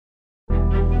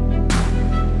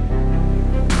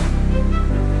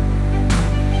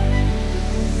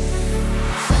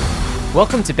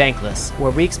Welcome to Bankless,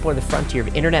 where we explore the frontier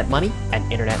of internet money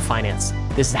and internet finance.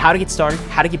 This is how to get started,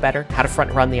 how to get better, how to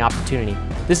front run the opportunity.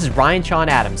 This is Ryan Sean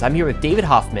Adams. I'm here with David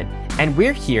Hoffman, and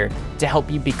we're here to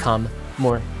help you become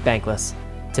more bankless.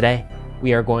 Today,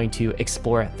 we are going to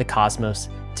explore the cosmos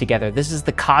together. This is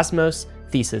the Cosmos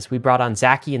Thesis. We brought on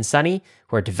Zaki and Sunny,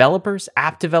 who are developers,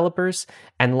 app developers,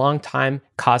 and longtime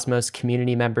Cosmos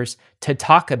community members to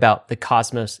talk about the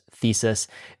Cosmos Thesis.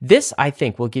 This, I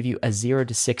think, will give you a 0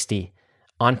 to 60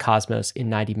 on Cosmos in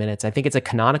 90 minutes. I think it's a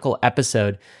canonical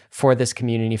episode for this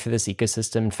community, for this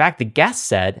ecosystem. In fact, the guest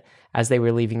said, as they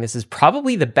were leaving, this is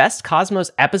probably the best Cosmos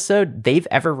episode they've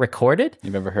ever recorded.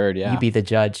 You've ever heard, yeah. You be the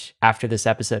judge after this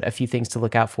episode. A few things to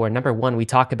look out for. Number one, we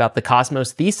talk about the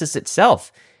Cosmos Thesis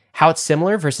itself, how it's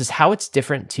similar versus how it's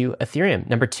different to Ethereum.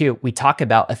 Number two, we talk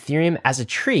about Ethereum as a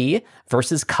tree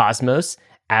versus Cosmos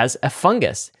as a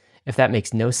fungus. If that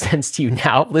makes no sense to you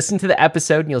now, listen to the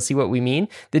episode and you'll see what we mean.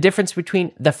 The difference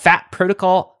between the fat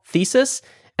protocol thesis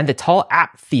and the tall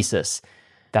app thesis.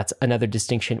 That's another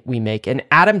distinction we make. And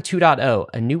Atom 2.0,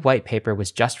 a new white paper,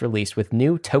 was just released with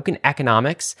new token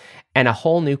economics and a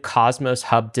whole new Cosmos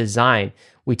Hub design.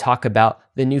 We talk about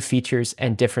the new features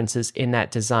and differences in that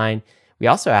design. We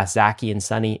also asked Zaki and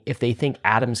Sunny if they think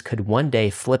atoms could one day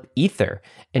flip Ether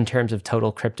in terms of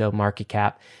total crypto market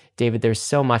cap. David, there's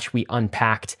so much we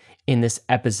unpacked in this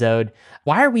episode.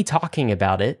 Why are we talking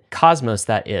about it? Cosmos,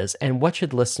 that is. And what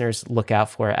should listeners look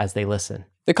out for as they listen?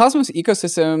 The Cosmos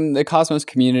ecosystem, the Cosmos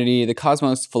community, the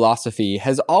Cosmos philosophy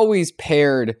has always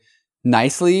paired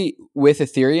nicely with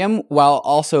Ethereum while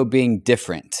also being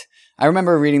different. I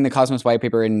remember reading the Cosmos white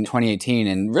paper in 2018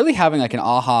 and really having like an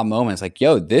aha moment. It's like,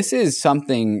 yo, this is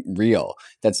something real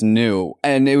that's new.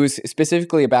 And it was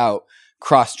specifically about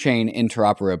cross-chain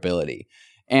interoperability.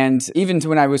 And even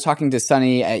when I was talking to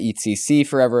Sunny at EthCC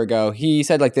forever ago, he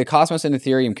said like the Cosmos and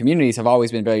Ethereum communities have always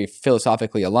been very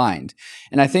philosophically aligned.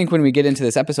 And I think when we get into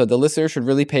this episode, the listener should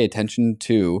really pay attention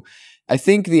to, I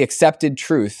think, the accepted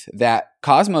truth that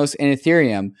Cosmos and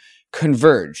Ethereum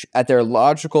converge at their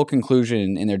logical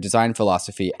conclusion in their design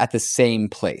philosophy at the same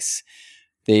place.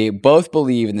 They both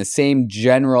believe in the same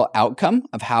general outcome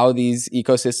of how these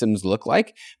ecosystems look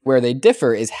like. Where they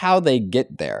differ is how they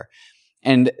get there.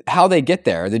 And how they get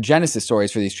there, the genesis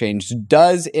stories for these chains,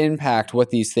 does impact what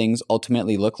these things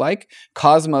ultimately look like.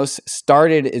 Cosmos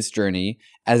started its journey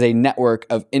as a network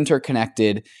of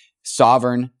interconnected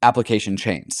sovereign application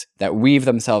chains that weave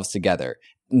themselves together,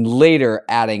 later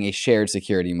adding a shared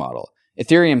security model.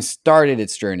 Ethereum started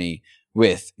its journey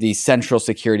with the central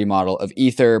security model of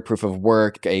Ether, proof of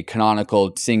work, a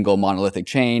canonical single monolithic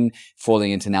chain,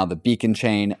 folding into now the beacon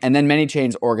chain, and then many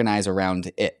chains organize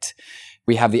around it.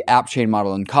 We have the app chain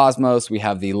model in Cosmos. We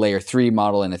have the layer 3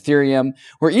 model in Ethereum.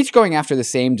 We're each going after the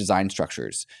same design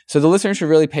structures. So the listener should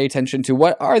really pay attention to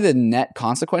what are the net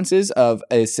consequences of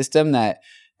a system that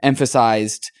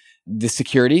emphasized the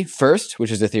security first,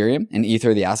 which is Ethereum, and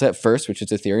Ether, the asset, first, which is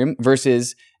Ethereum,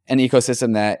 versus an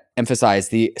ecosystem that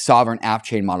emphasized the sovereign app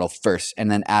chain model first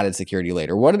and then added security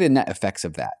later. What are the net effects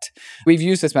of that? We've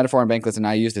used this metaphor in Bankless, and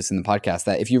I use this in the podcast,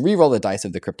 that if you re-roll the dice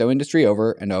of the crypto industry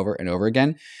over and over and over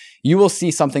again, you will see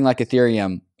something like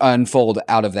Ethereum unfold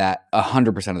out of that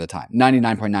 100% of the time,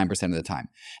 99.9% of the time.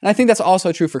 And I think that's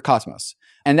also true for Cosmos.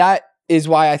 And that is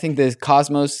why I think the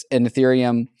Cosmos and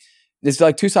Ethereum is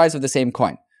like two sides of the same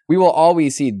coin. We will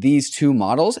always see these two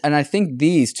models. And I think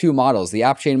these two models, the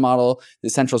app chain model, the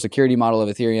central security model of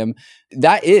Ethereum,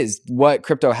 that is what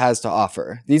crypto has to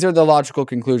offer. These are the logical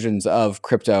conclusions of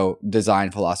crypto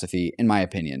design philosophy, in my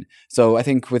opinion. So I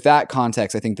think with that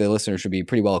context, I think the listener should be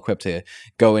pretty well equipped to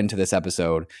go into this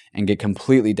episode and get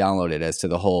completely downloaded as to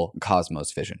the whole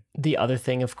Cosmos vision. The other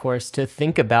thing, of course, to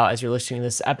think about as you're listening to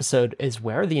this episode is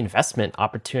where are the investment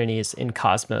opportunities in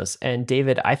Cosmos? And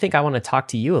David, I think I want to talk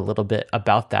to you a little bit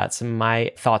about that, some of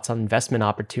my thoughts on investment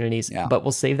opportunities, but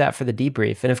we'll save that for the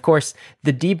debrief. And of course,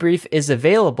 the debrief is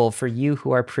available for you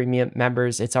who are premium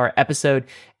members. It's our episode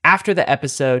after the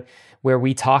episode where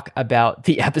we talk about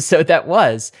the episode that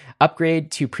was. Upgrade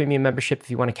to premium membership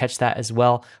if you want to catch that as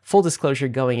well. Full disclosure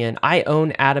going in, I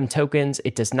own Atom tokens.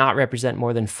 It does not represent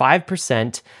more than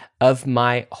 5% of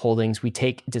my holdings. We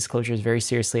take disclosures very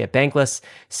seriously at Bankless,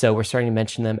 so we're starting to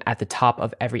mention them at the top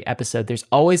of every episode. There's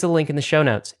always a link in the show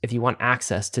notes if you want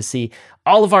access to see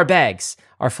all of our bags.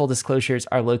 Our full disclosures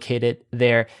are located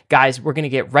there. Guys, we're going to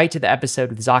get right to the episode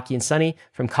with Zaki and Sunny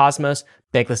from Cosmos.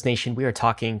 Bankless Nation, we are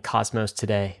talking Cosmos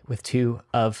today with two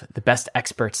of the best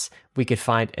experts we could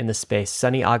find in the space.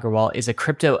 Sunny Aggarwal is a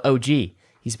crypto OG.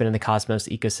 He's been in the Cosmos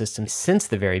ecosystem since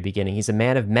the very beginning. He's a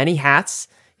man of many hats.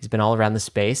 He's been all around the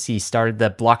space. He started the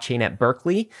Blockchain at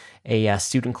Berkeley, a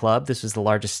student club. This was the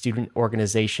largest student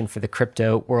organization for the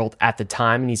crypto world at the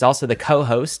time. And he's also the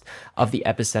co-host of the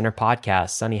Epicenter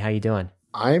podcast. Sonny, how you doing?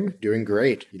 I'm doing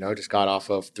great. Just got off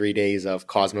of 3 days of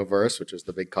Cosmoverse, which was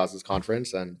the big Cosmos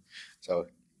conference. And so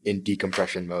in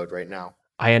decompression mode right now.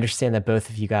 I understand that both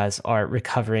of you guys are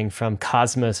recovering from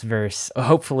Cosmosverse.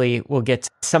 Hopefully, we'll get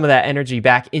some of that energy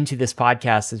back into this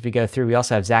podcast as we go through. We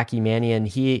also have Zaki Manian.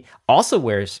 He also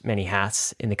wears many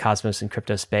hats in the Cosmos and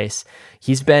crypto space.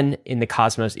 He's been in the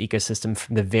Cosmos ecosystem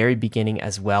from the very beginning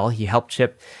as well. He helped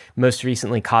ship most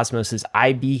recently Cosmos's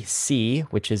IBC,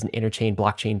 which is an interchain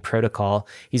blockchain protocol.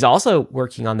 He's also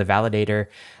working on the validator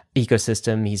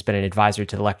ecosystem. He's been an advisor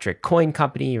to the Electric Coin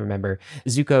Company. You remember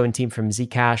Zuko and team from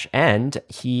Zcash, and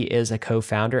he is a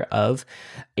co-founder of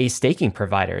a staking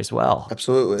provider as well.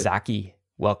 Absolutely. Zaki,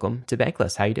 welcome to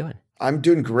Bankless. How you doing? I'm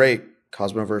doing great.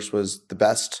 Cosmoverse was the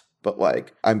best, but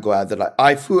I'm glad that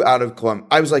I flew out of Colombia.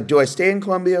 I was like, do I stay in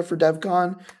Colombia for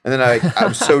DevCon? And then I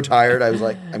was so tired. I was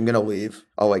like, I'm going to leave.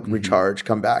 I'll recharge,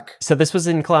 come back. So this was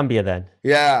in Colombia then?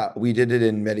 Yeah, we did it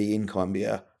in Medellin,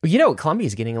 Colombia. Well, Colombia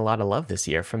is getting a lot of love this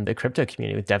year from the crypto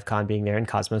community with DevCon being there and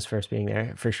Cosmosverse being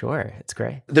there for sure. It's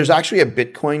great. There's actually a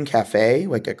Bitcoin cafe,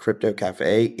 like a crypto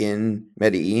cafe in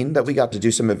Medellin that we got to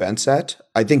do some events at.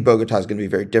 I think Bogota is going to be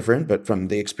very different, but from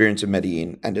the experience of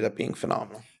Medellin ended up being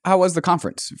phenomenal. How was the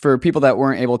conference for people that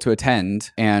weren't able to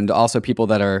attend and also people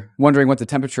that are wondering what the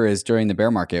temperature is during the bear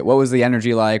market? What was the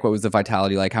energy like? What was the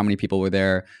vitality like? How many people were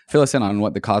there? Fill us in on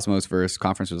what the Cosmosverse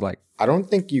conference was like. I don't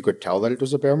think you could tell that it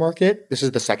was a bear market. This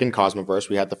is the second Cosmoverse.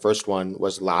 We had the first one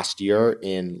was last year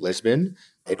in Lisbon.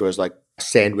 It was like a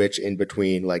sandwich in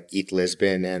between ETH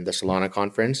Lisbon and the Solana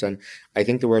conference. And I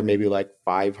think there were maybe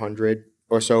 500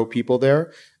 or so people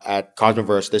there. At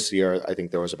Cosmoverse this year, I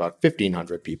think there was about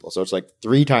 1,500 people. So it's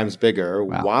 3 times bigger.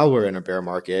 Wow. While we're in a bear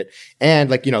market. And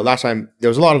last time there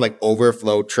was a lot of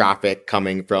overflow traffic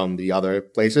coming from the other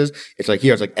places. It's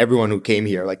here, it's everyone who came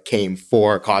here came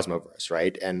for Cosmoverse,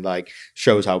 right? And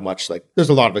shows how much there's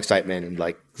a lot of excitement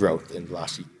and growth in the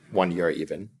last 1 year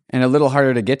even. And a little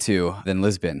harder to get to than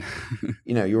Lisbon.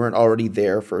 You weren't already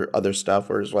there for other stuff,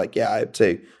 whereas I'd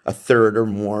say a third or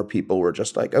more people were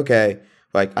just okay,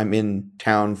 I'm in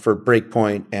town for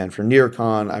Breakpoint and for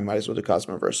NearCon, I might as well do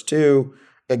Cosmoverse too.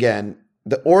 Again,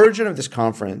 the origin of this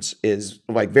conference is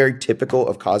very typical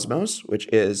of Cosmos, which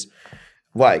is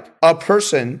a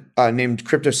person named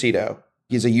Cryptocito.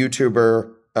 He's a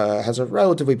YouTuber, has a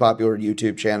relatively popular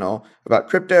YouTube channel about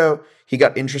crypto. He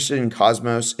got interested in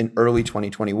Cosmos in early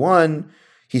 2021.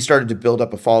 He started to build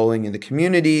up a following in the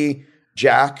community.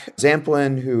 Jack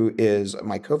Zamplin, who is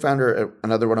my co-founder at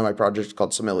another one of my projects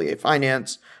called Sommelier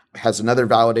Finance, has another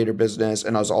validator business,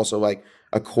 and I was also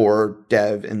a core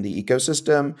dev in the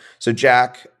ecosystem. So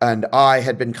Jack and I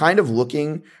had been kind of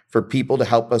looking for people to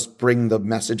help us bring the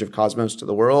message of Cosmos to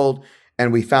the world.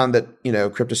 And we found that,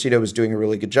 Cryptocito was doing a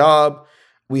really good job.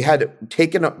 We had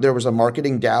there was a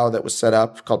marketing DAO that was set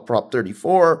up called Prop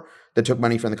 34 that took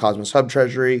money from the Cosmos Hub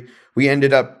Treasury. We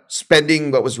ended up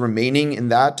spending what was remaining in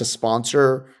that to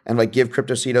sponsor and give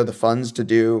Cryptocito the funds to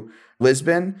do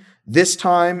Lisbon. This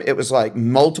time it was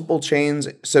multiple chains.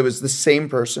 So it was the same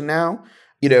person now,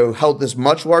 held this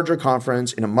much larger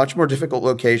conference in a much more difficult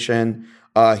location.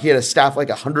 He had a staff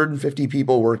 150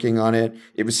 people working on it.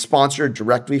 It was sponsored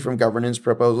directly from governance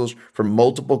proposals from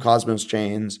multiple Cosmos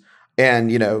chains.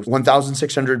 And,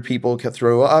 1,600 people could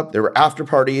throw up. There were after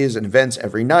parties and events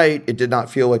every night. It did not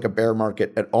feel like a bear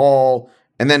market at all.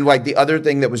 And then the other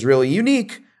thing that was really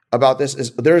unique about this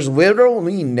is there's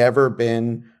literally never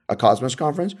been a Cosmos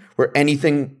conference where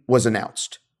anything was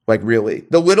announced. Really.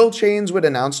 The little chains would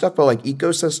announce stuff, but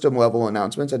ecosystem level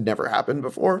announcements had never happened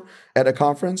before at a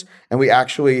conference. And we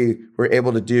actually were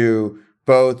able to do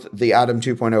both the Atom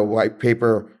 2.0 white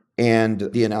paper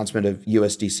and the announcement of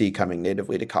USDC coming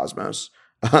natively to Cosmos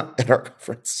at our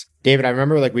conference. David, I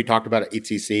remember we talked about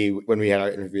ETHCC when we had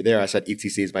our interview there. I said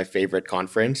ETHCC is my favorite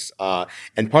conference.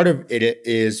 And part of it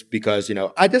is because,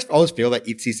 I just always feel that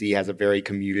ETHCC has a very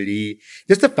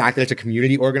just the fact that it's a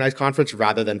community organized conference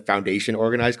rather than foundation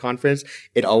organized conference.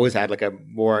 It always had a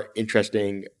more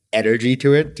interesting energy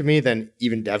to it to me than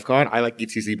even DevCon. I like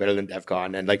ETHCC better than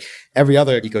DevCon. And every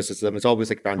other ecosystem, it's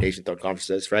always foundation thrown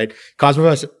conferences, right?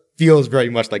 Cosmos feels very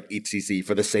much like ETHCC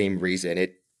for the same reason.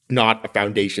 It's not a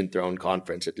foundation thrown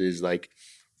conference. It is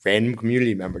random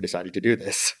community member decided to do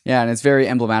this. Yeah, and it's very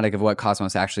emblematic of what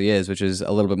Cosmos actually is, which is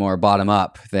a little bit more bottom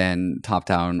up than top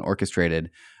down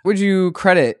orchestrated. Would you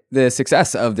credit the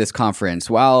success of this conference?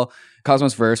 While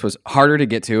Cosmos Verse was harder to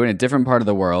get to in a different part of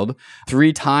the world.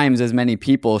 3 times as many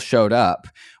people showed up,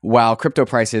 while crypto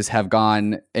prices have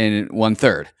gone in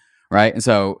 1/3. Right. And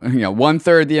so,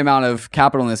 1/3 the amount of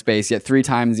capital in this space, yet 3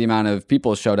 times the amount of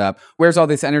people showed up. Where's all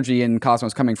this energy in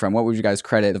Cosmos coming from? What would you guys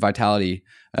credit the vitality,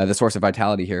 the source of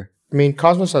vitality here? I mean,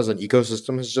 Cosmos as an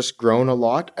ecosystem has just grown a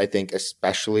lot. I think,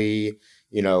 especially,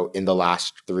 in the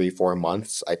last 3-4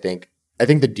 months, I think the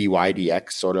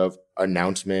DYDX sort of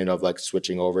announcement of like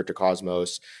switching over to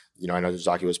Cosmos, I know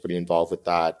Zaki was pretty involved with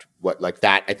that.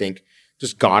 That I think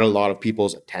just got a lot of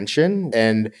people's attention,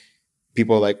 and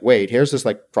people are like, wait, here's this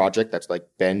like project that's like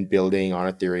been building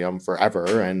on Ethereum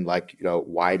forever. And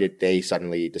why did they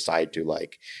suddenly decide to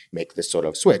like make this sort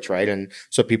of switch, right? And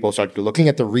so people started looking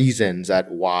at the reasons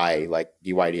at why like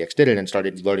DYDX did it and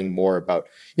started learning more about,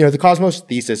 the Cosmos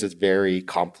thesis is very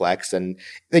complex. And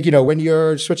like, when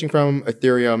you're switching from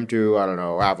Ethereum to, I don't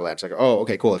know, Avalanche, like, oh,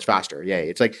 okay, cool, it's faster. Yay.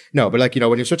 It's like, no, but like,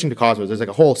 when you're switching to Cosmos, there's like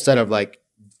a whole set of like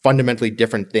fundamentally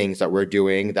different things that we're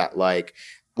doing that like,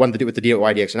 with the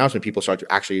DYDX announcement, people started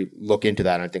to actually look into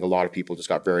that. And I think a lot of people just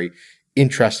got very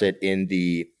interested in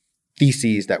the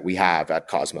theses that we have at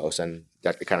Cosmos. And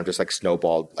that kind of just like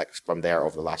snowballed like from there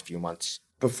over the last few months.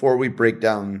 Before we break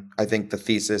down, I think, the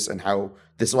thesis and how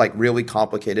this like really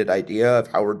complicated idea of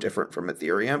how we're different from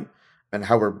Ethereum and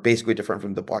how we're basically different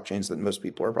from the blockchains that most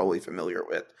people are probably familiar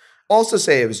with. Also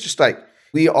say it was just like,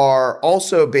 we are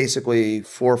also basically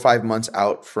 4 or 5 months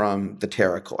out from the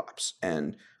Terra collapse.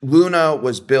 And Luna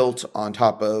was built on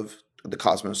top of the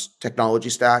Cosmos technology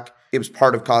stack. It was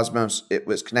part of Cosmos. It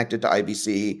was connected to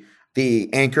IBC. The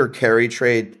Anchor carry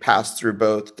trade passed through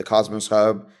both the Cosmos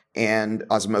Hub and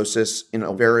Osmosis in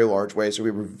a very large way. So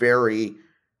we were very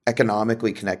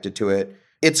economically connected to it.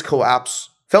 Its collapse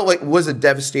felt like it was a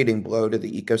devastating blow to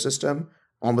the ecosystem.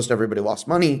 Almost everybody lost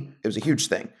money. It was a huge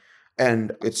thing.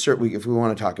 And it's certainly, if we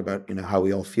want to talk about, how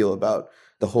we all feel about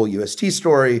the whole UST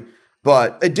story,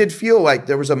 but it did feel like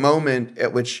there was a moment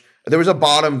at which there was a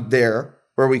bottom there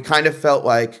where we kind of felt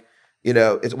like,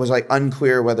 it was like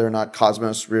unclear whether or not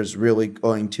Cosmos was really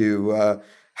going to,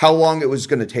 how long it was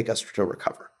going to take us to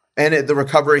recover. And the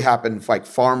recovery happened like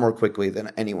far more quickly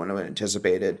than anyone had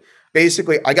anticipated.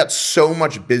 Basically, I got so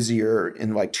much busier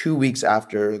in like 2 weeks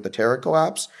after the Terra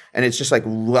collapse, and it's just like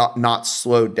not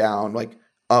slowed down like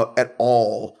at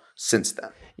all since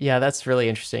then. Yeah, that's really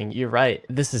interesting. You're right.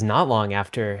 This is not long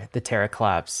after the Terra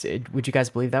collapse. Would you guys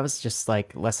believe that was just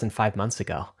like less than 5 months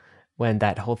ago when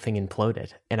that whole thing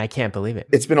imploded? And I can't believe it.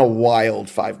 It's been a wild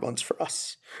 5 months for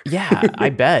us. Yeah, I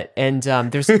bet. And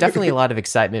there's definitely a lot of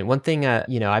excitement. One thing,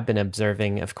 I've been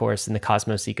observing, of course, in the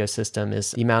Cosmos ecosystem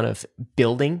is the amount of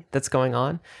building that's going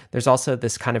on. There's also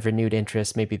this kind of renewed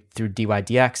interest, maybe through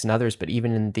DYDX and others, but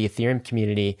even in the Ethereum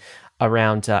community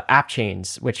around app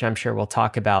chains, which I'm sure we'll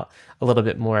talk about a little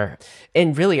bit more.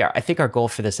 And really, I think our goal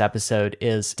for this episode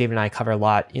is David and I cover a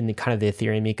lot in the kind of the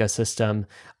Ethereum ecosystem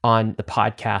on the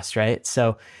podcast, right?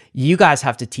 So you guys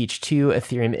have to teach 2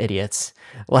 Ethereum idiots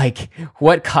like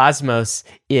what Cosmos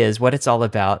is, what it's all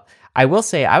about. I will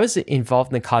say I was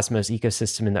involved in the Cosmos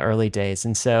ecosystem in the early days.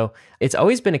 And so it's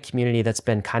always been a community that's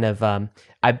been kind of,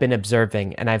 I've been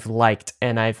observing and I've liked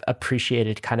and I've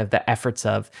appreciated kind of the efforts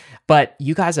of, but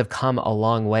you guys have come a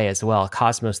long way as well.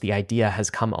 Cosmos, the idea has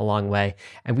come a long way.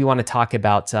 And we want to talk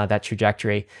about that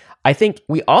trajectory. I think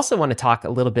we also want to talk a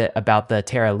little bit about the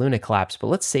Terra Luna collapse, but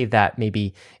let's save that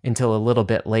maybe until a little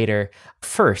bit later.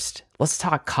 First, let's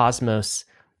talk Cosmos,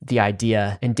 the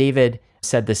idea. And David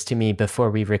said this to me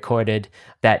before we recorded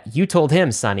that you told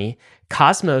him, Sonny,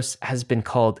 Cosmos has been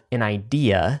called an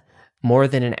idea more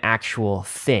than an actual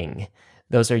thing.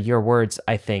 Those are your words,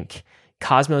 I think.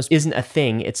 Cosmos isn't a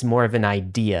thing, it's more of an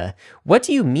idea. What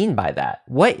do you mean by that?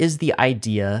 What is the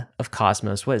idea of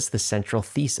Cosmos? What is the central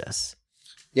thesis?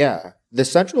 Yeah, the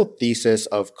central thesis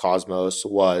of Cosmos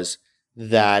was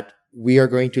that we are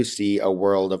going to see a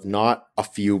world of not a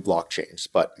few blockchains,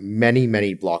 but many,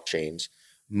 many blockchains,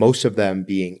 most of them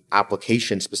being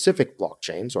application-specific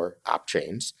blockchains or app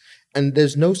chains. And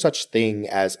there's no such thing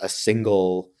as a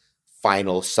single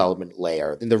final settlement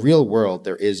layer. In the real world,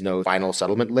 there is no final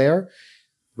settlement layer.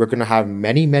 We're going to have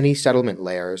many, many settlement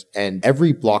layers, and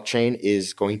every blockchain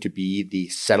is going to be the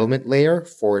settlement layer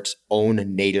for its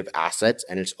own native assets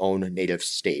and its own native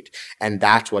state. And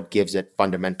that's what gives it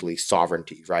fundamentally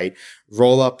sovereignty, right?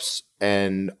 Rollups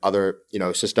and other,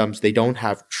 systems, they don't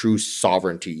have true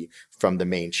sovereignty from the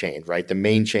main chain, right? The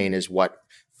main chain is what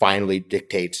finally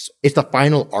dictates, it's the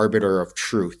final arbiter of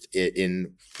truth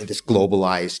in this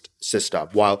globalized system.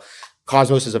 While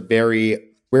Cosmos is a very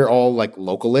we're all like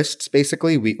localists,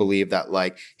 basically. We believe that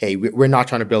like, hey, we're not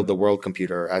trying to build the world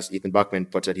computer, as Ethan Buckman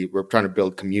puts it. We're trying to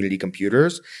build community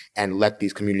computers and let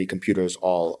these community computers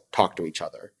all talk to each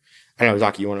other. I don't know,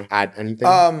 Zaki, you want to add anything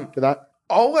to that?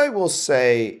 All I will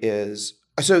say is,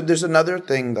 so there's another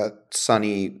thing that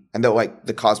Sunny and that like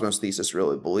the Cosmos thesis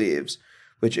really believes,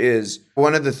 which is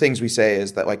one of the things we say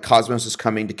is that like Cosmos is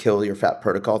coming to kill your fat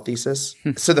protocol thesis.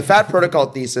 So the fat protocol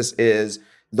thesis is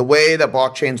the way that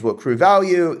blockchains will accrue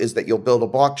value is that you'll build a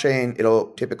blockchain. It'll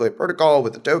typically a protocol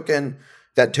with a token.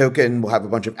 That token will have a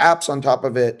bunch of apps on top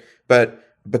of it. But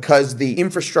because the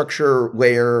infrastructure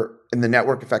layer and the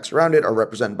network effects around it are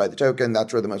represented by the token,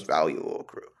 that's where the most value will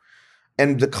accrue.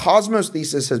 And the Cosmos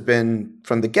thesis has been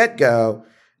from the get-go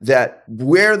that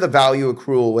where the value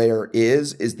accrual layer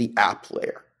is the app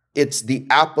layer. It's the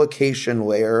application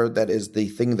layer that is the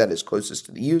thing that is closest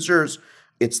to the users.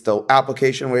 It's the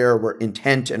application layer where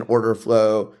intent and order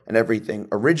flow and everything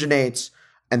originates.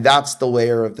 And that's the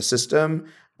layer of the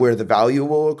system where the value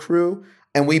will accrue.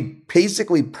 And we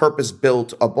basically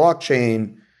purpose-built a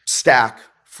blockchain stack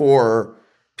for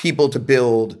people to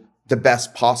build the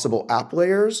best possible app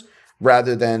layers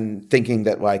rather than thinking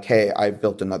that like, hey, I've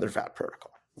built another fat protocol.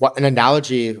 What an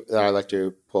analogy that I like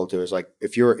to pull to is like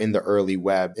if you're in the early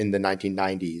web in the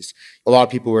 1990s, a lot of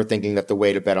people were thinking that the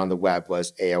way to bet on the web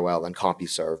was AOL and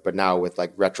CompuServe. But now with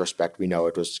like retrospect, we know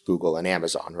it was Google and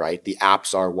Amazon, right? The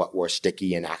apps are what were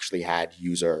sticky and actually had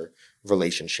user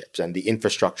relationships, and the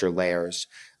infrastructure layers.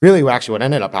 Really, what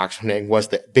ended up happening was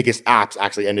the biggest apps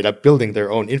actually ended up building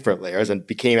their own infra layers and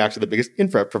became actually the biggest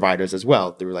infra providers as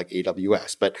well through like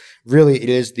AWS. But really, it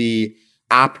is the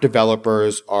app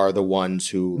developers are the ones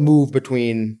who move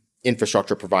between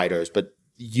infrastructure providers, but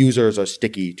users are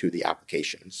sticky to the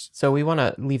applications. So we want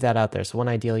to leave that out there. So one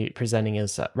idea you're presenting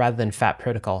is rather than fat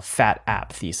protocol, fat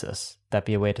app thesis. That'd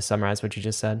be a way to summarize what you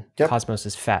just said. Yep. Cosmos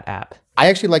is fat app. I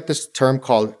actually like this term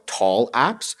called tall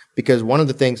apps because one of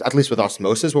the things, at least with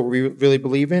Osmosis, what we really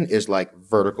believe in is like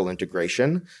vertical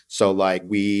integration. So like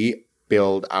we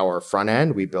build our front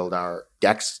end, we build our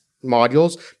DEX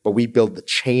modules, but we build the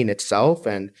chain itself,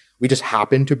 and we just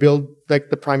happen to build like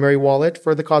the primary wallet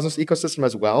for the Cosmos ecosystem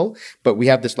as well. But we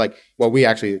have this like, what we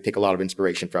actually take a lot of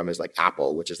inspiration from is like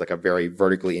Apple, which is like a very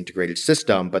vertically integrated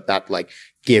system, but that like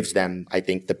gives them, I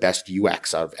think, the best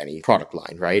UX out of any product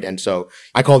line, right? And so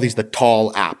I call these the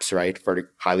tall apps, right?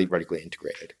 Highly vertically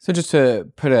integrated. So just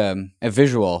to put a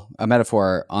visual, a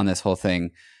metaphor on this whole thing,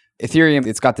 Ethereum,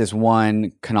 it's got this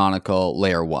one canonical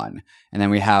layer one, and then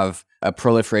we have a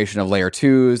proliferation of layer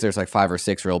twos. There's like 5 or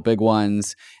 6 real big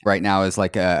ones. Right now is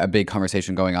like a big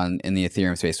conversation going on in the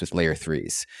Ethereum space with layer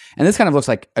threes. And this kind of looks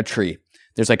like a tree.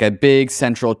 There's like a big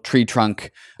central tree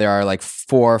trunk. There are like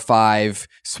 4 or 5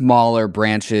 smaller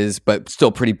branches, but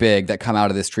still pretty big, that come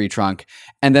out of this tree trunk.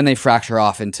 And then they fracture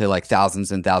off into like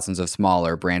thousands and thousands of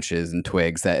smaller branches and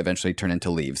twigs that eventually turn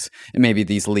into leaves. And maybe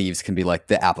these leaves can be like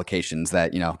the applications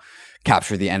that,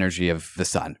 capture the energy of the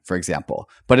sun, for example.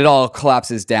 But it all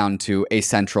collapses down to a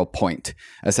central point,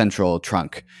 a central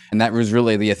trunk. And that was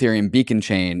really the Ethereum beacon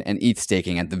chain and ETH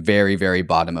staking at the very, very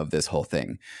bottom of this whole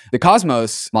thing. The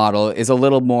Cosmos model is a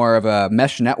little more of a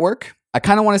mesh network. I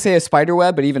kind of want to say a spider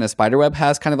web, but even a spider web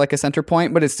has kind of like a center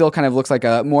point, but it still kind of looks like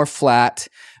a more flat.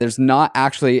 There's not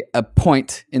actually a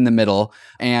point in the middle.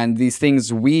 And these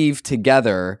things weave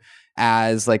together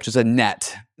as like just a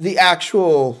net. The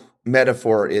actual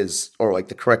metaphor is, or like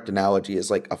the correct analogy is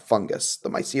like a fungus,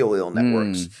 the mycelial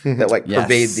networks that like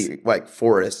pervade the like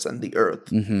forests and the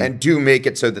earth and do make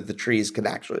it so that the trees can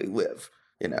actually live,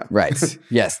 Right.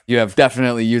 Yes. You have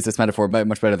definitely used this metaphor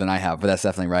much better than I have, but that's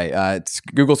definitely right. It's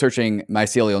Google searching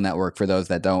mycelial network for those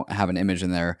that don't have an image in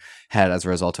their head as a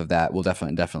result of that will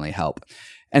definitely help.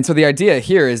 And so the idea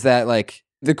here is that like,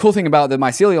 the cool thing about the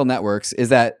mycelial networks is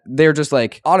that they're just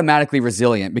like automatically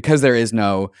resilient because there is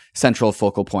no central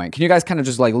focal point. Can you guys kind of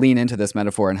just like lean into this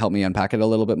metaphor and help me unpack it a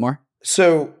little bit more?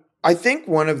 So I think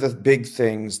one of the big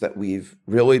things that we've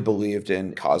really believed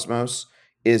in Cosmos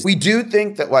is we do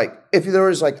think that like if there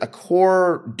was like a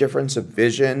core difference of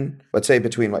vision, let's say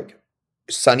between like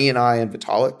Sunny and I and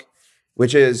Vitalik,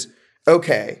 which is,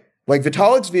 okay, like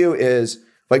Vitalik's view is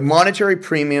like monetary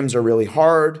premiums are really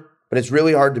hard, but it's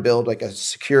really hard to build like a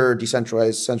secure,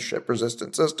 decentralized,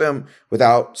 censorship-resistant system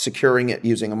without securing it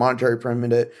using a monetary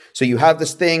premium. So you have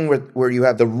this thing where you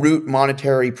have the root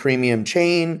monetary premium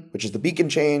chain, which is the beacon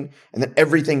chain, and then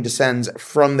everything descends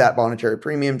from that monetary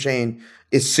premium chain,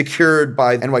 is secured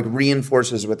by and like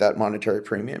reinforces with that monetary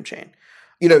premium chain.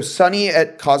 Sunny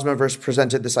at Cosmoverse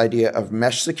presented this idea of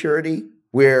mesh security,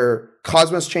 where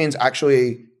Cosmos chains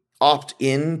actually opt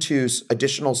into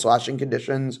additional slashing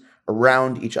conditions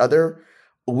around each other,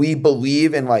 we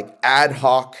believe in like ad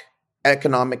hoc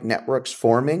economic networks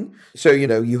forming. So,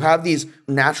 you have these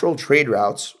natural trade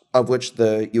routes, of which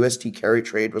the UST carry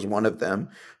trade was one of them.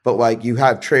 But like you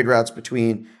have trade routes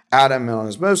between Atom and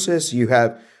Osmosis. You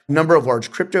have a number of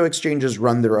large crypto exchanges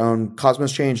run their own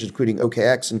Cosmos chains, including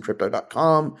OKX and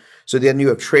Crypto.com. So then you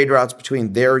have trade routes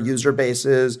between their user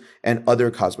bases and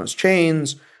other Cosmos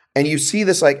chains. And you see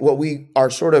this, like what we are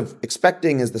sort of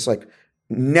expecting is this like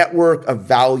network of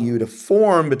value to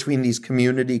form between these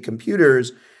community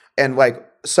computers. And like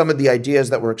some of the ideas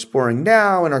that we're exploring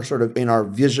now and are sort of in our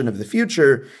vision of the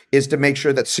future is to make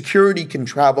sure that security can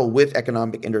travel with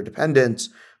economic interdependence,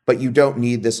 but you don't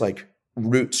need this like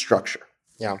root structure.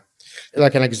 Yeah.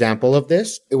 Like an example of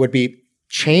this, it would be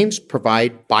chains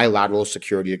provide bilateral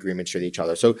security agreements with each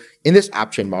other. So in this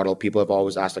app chain model, people have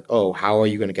always asked like, oh, how are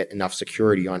you going to get enough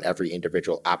security on every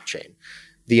individual app chain?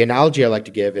 The analogy I like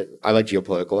to give, I like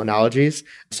geopolitical analogies.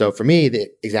 So for me, the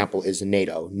example is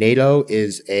NATO. NATO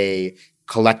is a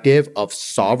collective of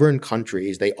sovereign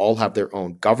countries. They all have their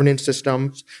own governance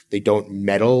systems. They don't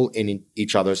meddle in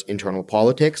each other's internal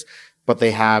politics, but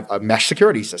they have a mesh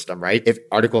security system, right? If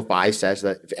Article 5 says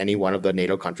that if any one of the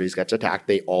NATO countries gets attacked,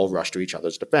 they all rush to each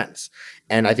other's defense.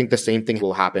 And I think the same thing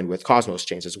will happen with Cosmos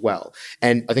chains as well.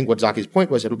 And I think what Zaki's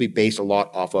point was, it'll be based a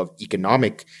lot off of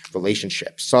economic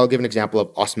relationships. So I'll give an example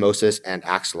of Osmosis and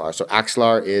Axelar. So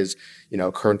Axelar is,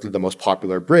 currently the most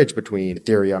popular bridge between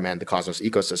Ethereum and the Cosmos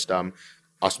ecosystem.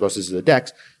 Osmosis is the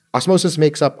DEX. Osmosis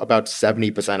makes up about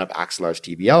 70% of Axelar's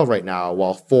TVL right now,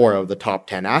 while 4 of the top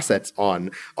 10 assets on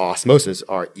Osmosis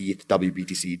are ETH,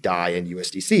 WBTC, DAI, and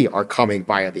USDC are coming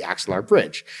via the Axelar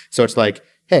bridge. So it's like,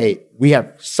 hey, we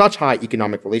have such high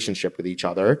economic relationship with each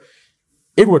other.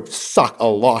 It would suck a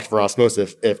lot for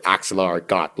Osmosis if Axelar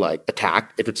got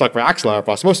attacked. It would suck for Axelar if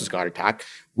Osmosis got attacked.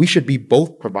 We should be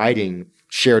both providing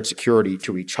shared security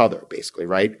to each other, basically,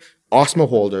 right? Osmo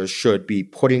holders should be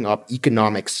putting up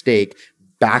economic stake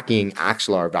backing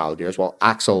Axelar validators, while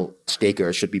Axel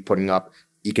stakers should be putting up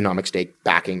economic stake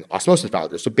backing Osmosis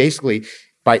validators. So basically,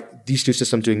 by these two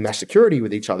systems doing mesh security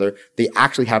with each other, they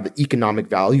actually have the economic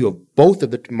value of both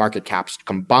of the market caps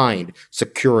combined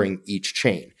securing each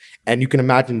chain. And you can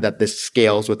imagine that this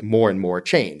scales with more and more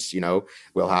chains.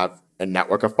 We'll have a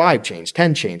network of 5 chains,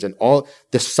 10 chains, and all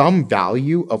the sum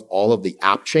value of all of the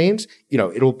app chains,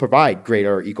 it'll provide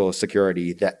greater or equal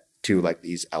security to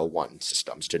these L1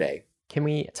 systems today. Can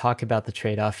we talk about the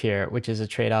trade-off here, which is a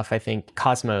trade-off I think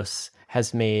Cosmos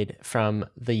has made from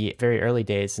the very early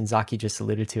days, and Zaki just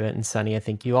alluded to it, and Sunny, I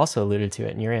think you also alluded to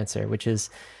it in your answer, which is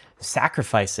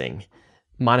sacrificing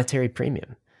monetary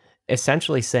premium,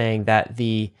 essentially saying that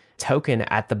the token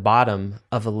at the bottom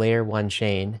of a layer 1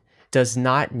 chain does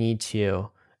not need to,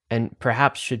 and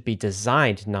perhaps should be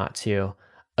designed not to,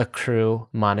 accrue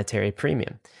monetary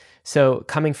premium. So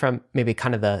coming from maybe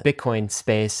kind of the Bitcoin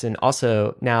space and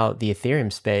also now the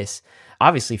Ethereum space,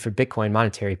 obviously for Bitcoin,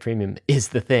 monetary premium is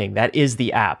the thing. That is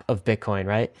the app of Bitcoin,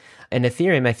 right? And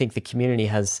Ethereum, I think the community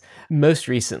has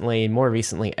more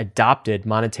recently adopted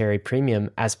monetary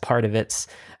premium as part of its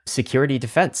security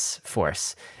defense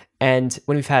force. And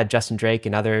when we've had Justin Drake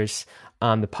and others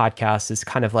on the podcast, is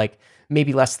kind of like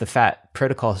maybe less the fat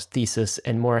protocol thesis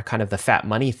and more kind of the fat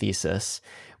money thesis,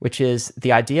 which is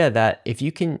the idea that if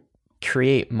you can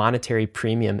create monetary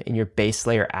premium in your base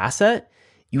layer asset,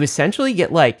 you essentially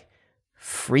get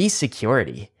free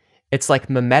security. It's like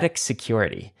mimetic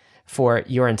security for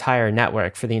your entire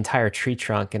network, for the entire tree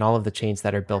trunk and all of the chains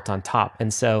that are built on top.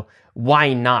 And so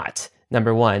why not,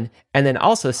 number one? And then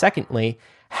also secondly,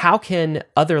 how can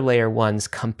other layer 1s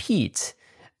compete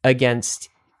against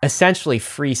essentially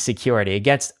free security,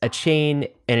 against a chain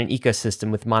and an ecosystem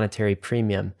with monetary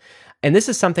premium? And this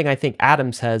is something I think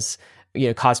Atoms has,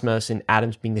 Cosmos and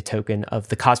Atoms being the token of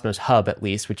the Cosmos hub, at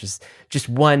least, which is just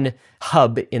one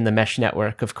hub in the mesh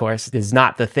network, of course, is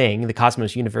not the thing. The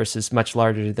Cosmos universe is much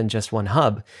larger than just one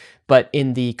hub. But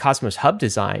in the Cosmos hub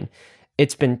design,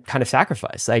 it's been kind of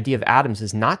sacrificed. The idea of Atoms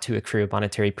is not to accrue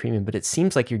monetary premium, but it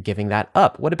seems like you're giving that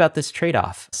up. What about this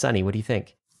trade-off? Sunny, what do you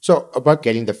think? So about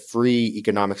getting the free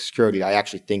economic security, I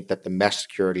actually think that the mesh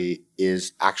security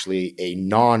is actually a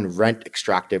non-rent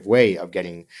extractive way of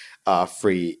getting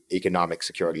free economic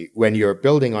security. When you're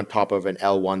building on top of an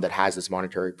L1 that has this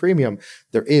monetary premium,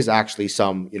 there is actually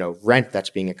some, rent that's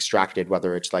being extracted,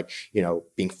 whether it's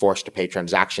being forced to pay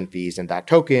transaction fees in that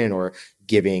token or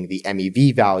giving the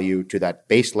MEV value to that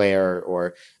base layer,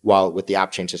 or while with the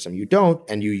app chain system you don't,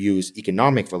 and you use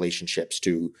economic relationships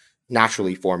to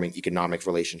naturally forming economic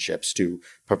relationships to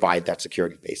provide that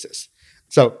security basis.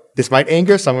 So this might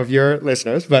anger some of your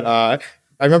listeners, but I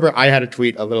remember I had a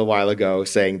tweet a little while ago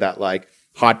saying that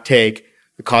hot take,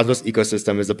 the Cosmos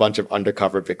ecosystem is a bunch of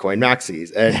undercover Bitcoin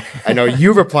maxis. And I know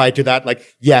you replied to that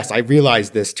like, yes, I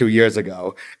realized this 2 years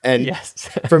ago. And Yes.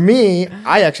 for me,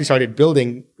 I actually started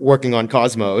working on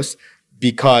Cosmos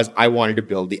because I wanted to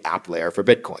build the app layer for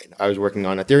Bitcoin. I was working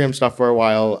on Ethereum stuff for a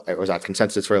while. I was at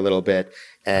Consensus for a little bit.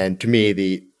 And to me,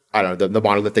 the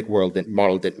monolithic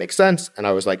model didn't make sense. And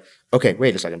I was like, okay,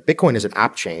 wait a second. Bitcoin is an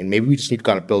app chain. Maybe we just need to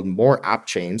kind of build more app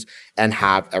chains and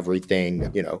have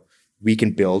everything, we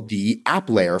can build the app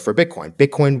layer for Bitcoin.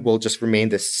 Bitcoin will just remain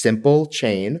this simple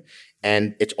chain.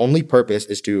 And its only purpose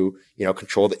is to,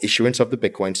 control the issuance of the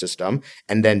Bitcoin system.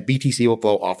 And then BTC will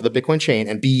flow off of the Bitcoin chain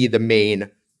and be the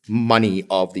main money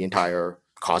of the entire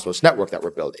Cosmos network that we're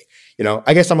building.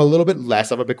 I guess I'm a little bit less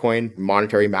of a Bitcoin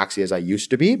monetary maxi as I used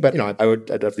to be, but I'd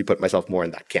definitely put myself more in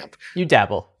that camp. You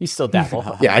dabble. You still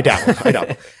dabble. Yeah, I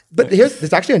dabble. But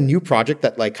there's actually a new project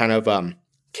that like kind of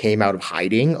came out of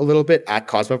hiding a little bit at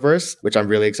Cosmoverse, which I'm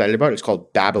really excited about. It's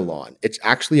called Babylon. It's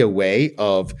actually a way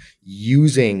of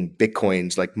using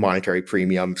Bitcoin's like monetary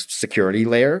premium security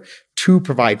layer to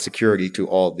provide security to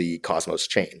all the Cosmos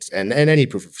chains and any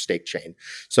proof of stake chain.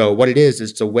 So what it is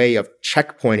it's a way of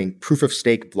checkpointing proof of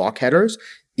stake block headers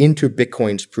into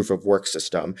Bitcoin's proof of work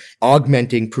system,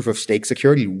 augmenting proof of stake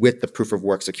security with the proof of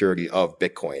work security of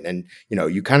Bitcoin. And,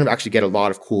 you kind of actually get a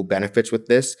lot of cool benefits with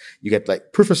this. You get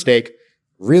like proof of stake,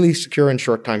 really secure in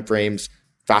short time frames,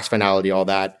 fast finality, all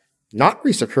that. Not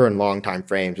really secure in long time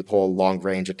frames with whole long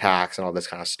range attacks and all this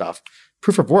kind of stuff.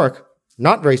 Proof of work,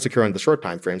 not very secure in the short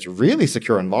time frames, really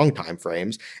secure in long time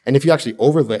frames. And if you actually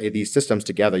overlay these systems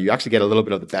together, you actually get a little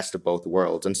bit of the best of both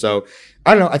worlds. And so,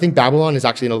 I don't know, I think Babylon is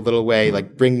actually in a little way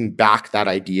like bringing back that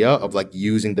idea of like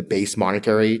using the base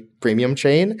monetary premium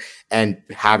chain and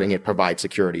having it provide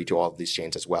security to all of these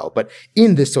chains as well. But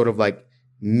in this sort of like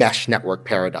mesh network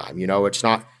paradigm,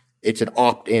 it's an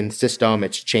opt-in system.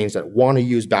 It's chains that want to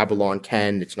use Babylon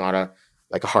can. It's not a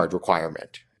hard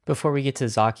requirement. Before we get to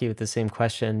Zaki with the same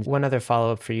question, one other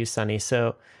follow-up for you, Sunny.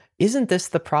 So isn't this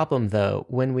the problem, though,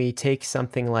 when we take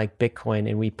something like Bitcoin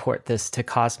and we port this to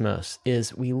Cosmos,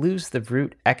 is we lose the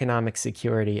root economic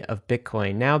security of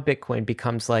Bitcoin. Now Bitcoin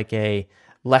becomes like a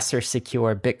lesser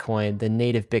secure Bitcoin than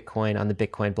native Bitcoin on the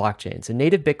Bitcoin blockchain. So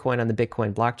native Bitcoin on the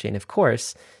Bitcoin blockchain, of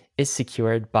course, is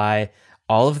secured by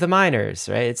all of the miners,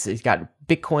 right? It's got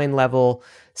Bitcoin level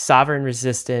sovereign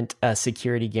resistant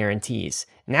security guarantees.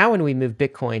 Now, when we move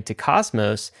Bitcoin to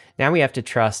Cosmos, now we have to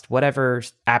trust whatever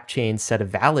app chain set of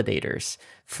validators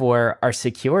for our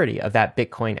security of that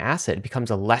Bitcoin asset. It becomes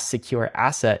a less secure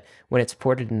asset when it's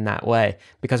ported in that way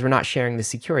because we're not sharing the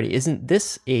security. Isn't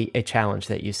this a challenge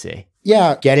that you see?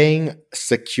 Yeah, getting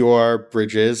secure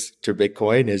bridges to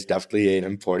Bitcoin is definitely an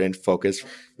important focus.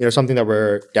 Something that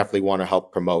we're definitely want to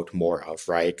help promote more of,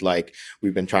 right? Like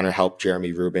we've been trying to help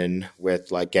Jeremy Rubin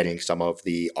with like getting some of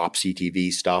the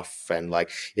OpsCTV stuff and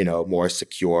like, more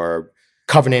secure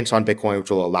covenants on Bitcoin, which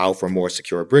will allow for more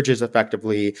secure bridges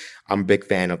effectively. I'm a big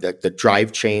fan of the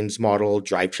drive chains model.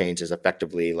 Drive chains is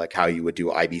effectively like how you would do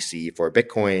IBC for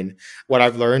Bitcoin. What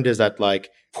I've learned is that like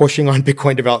pushing on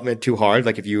Bitcoin development too hard,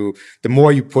 like the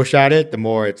more you push at it, the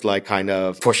more it's like kind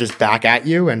of pushes back at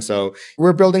you. And so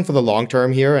we're building for the long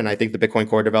term here. And I think the Bitcoin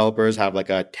core developers have like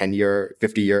a 10-year,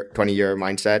 50-year, 20-year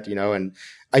mindset, and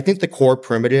I think the core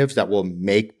primitives that will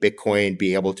make Bitcoin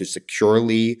be able to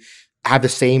securely have the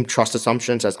same trust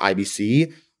assumptions as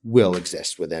IBC will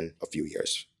exist within a few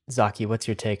years. Zaki, what's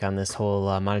your take on this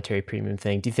whole monetary premium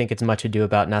thing? Do you think it's much ado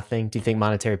about nothing? Do you think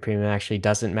monetary premium actually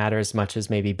doesn't matter as much as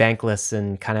maybe Bankless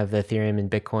and kind of the Ethereum and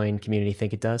Bitcoin community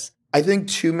think it does? I think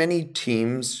too many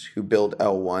teams who build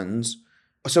L1s.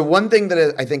 So one thing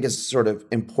that I think is sort of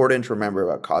important to remember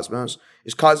about Cosmos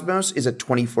is a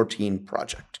 2014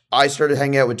 project. I started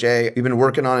hanging out with Jay. We've been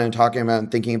working on it and talking about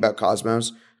and thinking about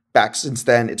Cosmos back since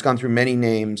then. It's gone through many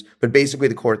names, but basically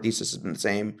the core thesis has been the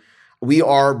same. We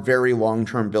are very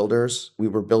long-term builders. We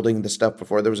were building the stuff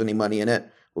before there was any money in it.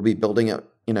 We'll be building it,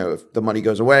 if the money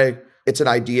goes away. It's an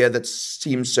idea that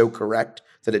seems so correct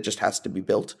that it just has to be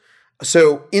built.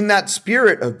 So in that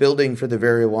spirit of building for the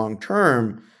very long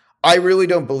term, I really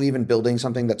don't believe in building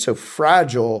something that's so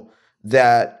fragile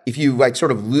that if you like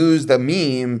sort of lose the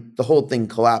meme, the whole thing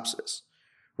collapses,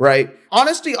 right?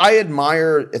 Honestly, I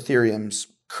admire Ethereum's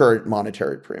current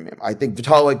monetary premium. I think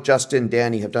Vitalik, Justin,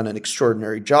 Danny have done an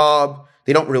extraordinary job.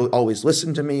 They don't really always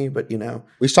listen to me, but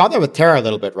We saw that with Terra a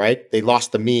little bit, right? They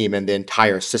lost the meme and the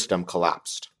entire system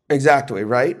collapsed. Exactly,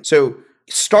 right? So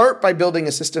start by building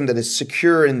a system that is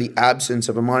secure in the absence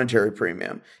of a monetary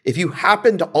premium. If you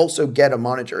happen to also get a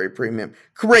monetary premium,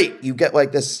 great. You get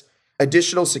like this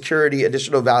additional security,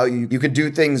 additional value you could do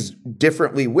things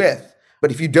differently with.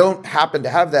 But if you don't happen to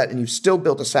have that and you've still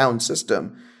built a sound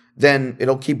system, then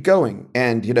it'll keep going.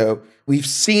 And, we've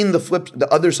seen the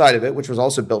other side of it, which was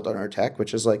also built on our tech,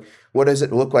 which is like, what does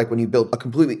it look like when you build a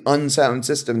completely unsound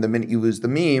system? The minute you lose the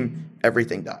meme,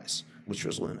 everything dies, which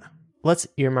was Luna. Let's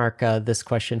earmark this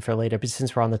question for later, but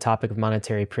since we're on the topic of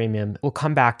monetary premium, we'll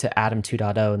come back to Atom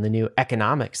 2.0 and the new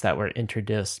economics that were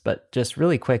introduced. But just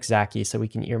really quick, Zaki, so we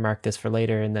can earmark this for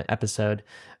later in the episode,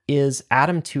 is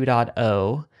Atom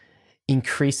 2.0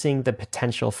 increasing the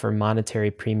potential for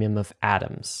monetary premium of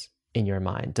atoms in your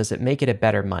mind? Does it make it a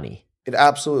better money? It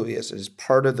absolutely is. It is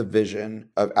part of the vision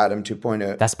of Atom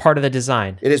 2.0. That's part of the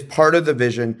design. It is part of the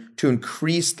vision to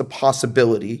increase the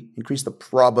possibility, increase the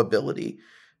probability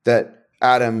that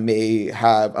Atom may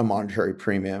have a monetary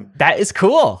premium. That is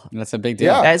cool. That's a big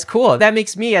deal. Yeah. That is cool. That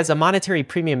makes me, as a monetary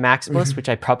premium maximalist, which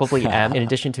I probably am, in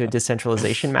addition to a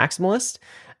decentralization maximalist,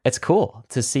 it's cool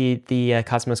to see the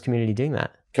Cosmos community doing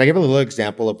that. Can I give a little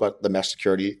example of what the mesh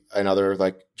security, another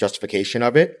justification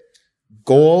of it?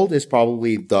 Gold is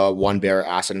probably the one bearer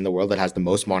asset in the world that has the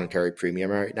most monetary premium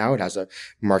right now. It has a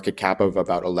market cap of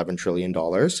about $11 trillion.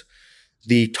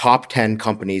 The top 10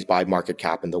 companies by market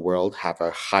cap in the world have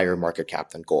a higher market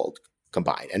cap than gold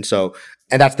combined. And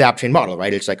that's the AppChain model,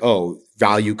 right? It's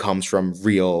value comes from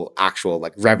real, actual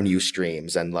revenue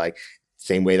streams and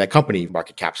same way that company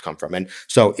market caps come from. And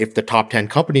so if the top 10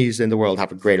 companies in the world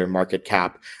have a greater market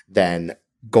cap than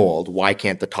gold, why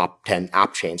can't the top 10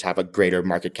 app chains have a greater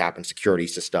market cap and security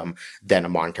system than a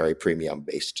monetary premium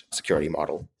based security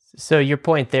model? So your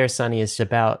point there, Sunny, is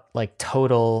about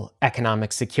total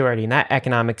economic security. And that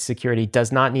economic security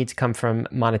does not need to come from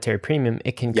monetary premium.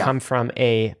 It can come from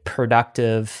a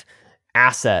productive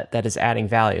asset that is adding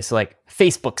value. So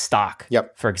Facebook stock,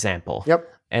 for example.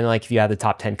 And if you have the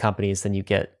top 10 companies, then you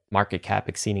get market cap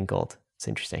exceeding gold. It's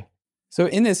interesting. So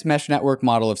in this mesh network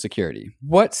model of security,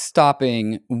 what's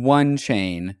stopping one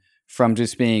chain from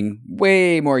just being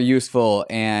way more useful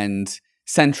and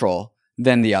central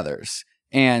than the others?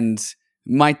 And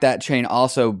might that chain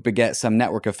also beget some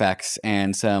network effects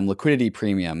and some liquidity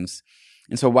premiums?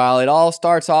 And so while it all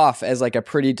starts off as a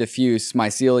pretty diffuse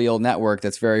mycelial network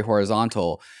that's very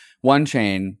horizontal, one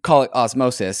chain, call it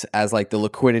Osmosis, as the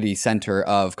liquidity center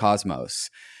of Cosmos.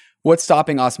 What's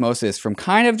stopping Osmosis from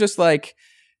kind of just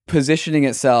positioning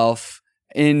itself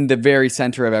in the very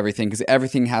center of everything, because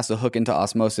everything has to hook into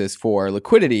Osmosis for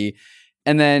liquidity?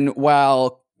 And then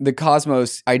while the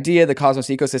Cosmos idea, the Cosmos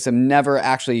ecosystem never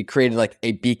actually created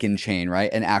a beacon chain,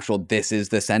 right? An actual, this is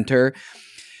the center.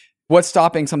 What's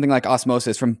stopping something like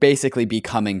Osmosis from basically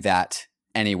becoming that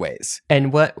anyways?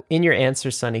 And what, in your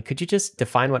answer, Sunny, could you just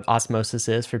define what Osmosis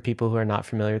is for people who are not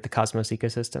familiar with the Cosmos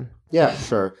ecosystem? Yeah,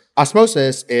 sure.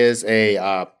 Osmosis is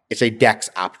it's a DEX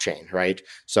app chain, right?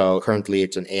 So currently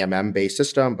it's an AMM based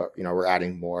system, but we're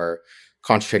adding more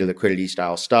concentrated liquidity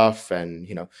style stuff. And,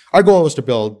 our goal was to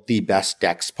build the best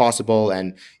DEX possible.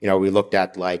 And, we looked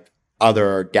at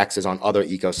other DEXs on other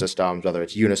ecosystems, whether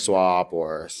it's Uniswap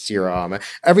or Serum.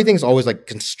 Everything's always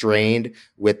constrained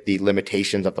with the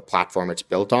limitations of the platform it's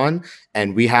built on.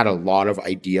 And we had a lot of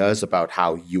ideas about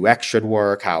how UX should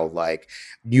work, how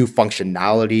new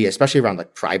functionality, especially around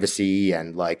privacy.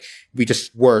 And we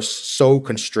just were so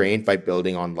constrained by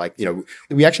building on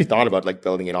we actually thought about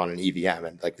building it on an EVM,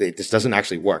 and this doesn't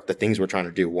actually work. The things we're trying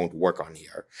to do won't work on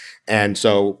here. And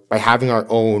so by having our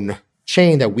own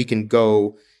chain that we can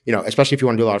go, especially if you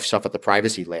want to do a lot of stuff at the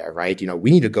privacy layer, right?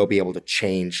 We need to go be able to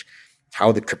change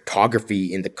how the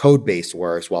cryptography in the code base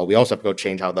works, while we also have to go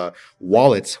change how the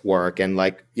wallets work. And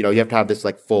you have to have this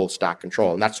full stack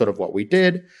control. And that's sort of what we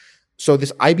did. So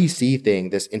this IBC thing,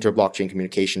 this inter-blockchain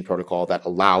communication protocol that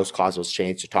allows Cosmos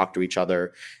chains to talk to each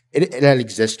other, it had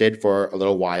existed for a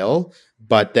little while,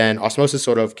 but then Osmosis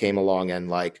sort of came along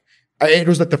and it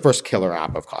was the first killer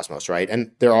app of Cosmos, right?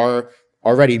 And there are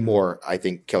already more, I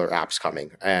think, killer apps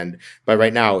coming. But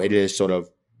right now it is sort of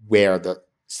where the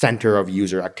center of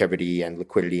user activity and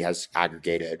liquidity has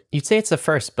aggregated. You'd say it's the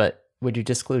first, but would you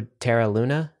exclude Terra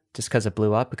Luna just because it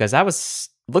blew up? Because that was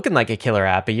looking like a killer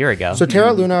app a year ago. So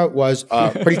Terra Luna was a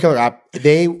pretty killer app.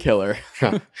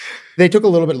 They took a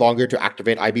little bit longer to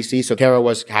activate IBC. So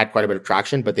Terra had quite a bit of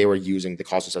traction, but they were using the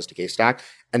Cosmos SDK stack.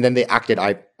 And then they acted,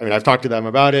 I've talked to them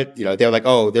about it. They're like,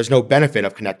 oh, there's no benefit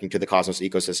of connecting to the Cosmos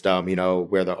ecosystem.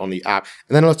 We're the only app.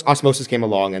 And then Osmosis came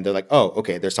along and they're like, oh,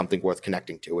 okay, there's something worth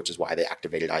connecting to, which is why they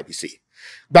activated IBC.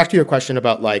 Back to your question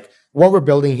about what we're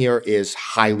building here is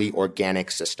highly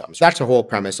organic systems. That's the whole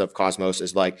premise of Cosmos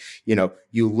is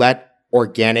you let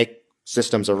organic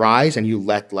systems arise and you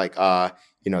let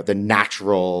the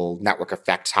natural network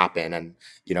effects happen and,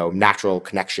 natural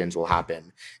connections will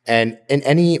happen. And in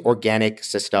any organic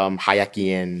system,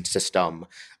 Hayekian system,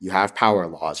 you have power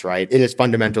laws, right? It is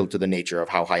fundamental to the nature of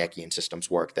how Hayekian systems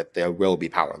work that there will be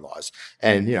power laws.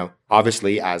 And,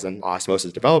 obviously as an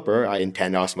osmosis developer, I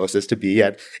intend osmosis to be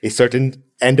at a certain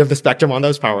end of the spectrum on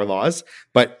those power laws.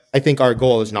 But I think our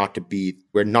goal is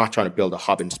we're not trying to build a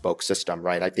hub and spoke system,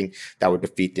 right? I think that would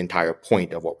defeat the entire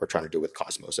point of what we're trying to do with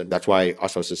Cosmos. And that's why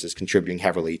osmosis is contributing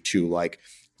heavily to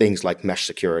things like mesh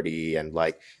security. And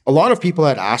a lot of people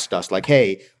had asked us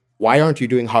hey, why aren't you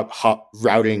doing hub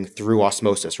routing through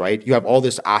osmosis, right? You have all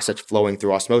this assets flowing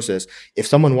through osmosis. If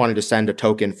someone wanted to send a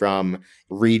token from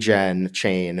regen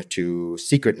chain to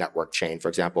secret network chain, for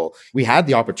example, we had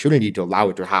the opportunity to allow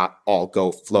it to all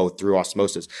flow through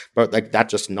osmosis. But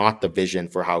that's just not the vision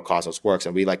for how Cosmos works.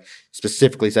 And we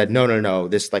specifically said, no,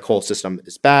 this whole system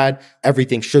is bad.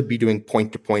 Everything should be doing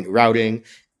point-to-point routing.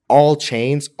 All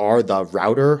chains are the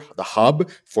router, the hub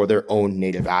for their own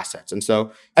native assets. And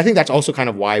so I think that's also kind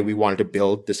of why we wanted to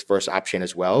build this first app chain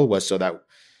as well, was so that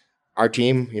our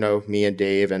team, me and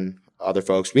Dave and other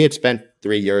folks, we had spent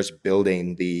 3 years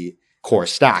building the core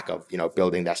stack of,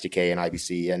 building the SDK and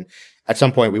IBC. And at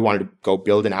some point we wanted to go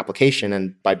build an application.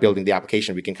 And by building the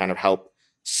application, we can kind of help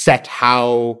set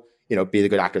how, be the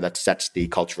good actor that sets the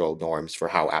cultural norms for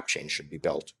how app chains should be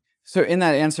built. So in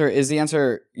that answer, is the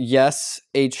answer yes,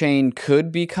 a chain could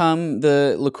become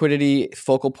the liquidity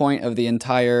focal point of the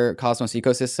entire Cosmos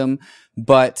ecosystem,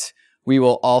 but we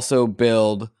will also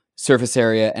build surface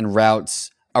area and routes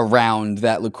around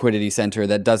that liquidity center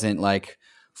that doesn't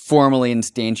formally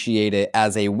instantiate it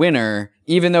as a winner.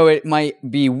 Even though it might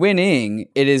be winning,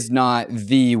 it is not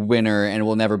the winner and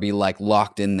will never be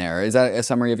locked in there. Is that a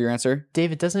summary of your answer?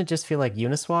 David, doesn't it just feel like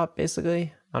Uniswap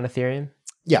basically on Ethereum?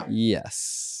 Yeah.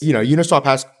 Yes. Uniswap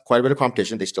has quite a bit of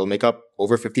competition. They still make up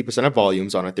over 50% of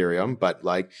volumes on Ethereum, but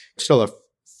still a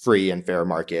free and fair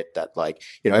market that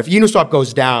if Uniswap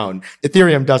goes down,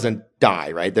 Ethereum doesn't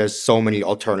die, right? There's so many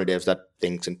alternatives that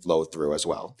things can flow through as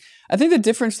well. I think the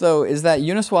difference though is that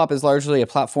Uniswap is largely a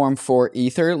platform for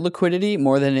Ether liquidity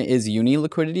more than it is Uni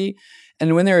liquidity.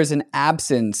 And when there is an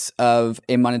absence of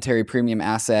a monetary premium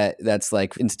asset that's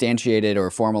instantiated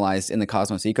or formalized in the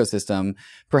Cosmos ecosystem,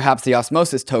 perhaps the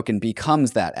Osmosis token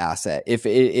becomes that asset if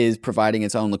it is providing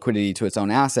its own liquidity to its own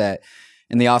asset.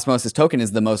 And the Osmosis token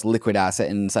is the most liquid asset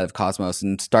inside of Cosmos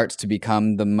and starts to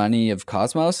become the money of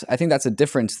Cosmos. I think that's a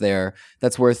difference there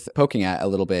that's worth poking at a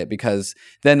little bit, because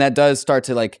then that does start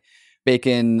to bake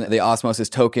in the Osmosis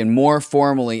token more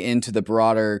formally into the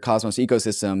broader Cosmos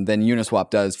ecosystem than Uniswap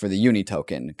does for the Uni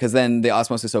token, because then the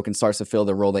Osmosis token starts to fill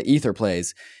the role that Ether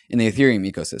plays in the Ethereum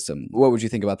ecosystem. What would you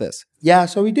think about this? Yeah,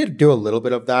 so we did do a little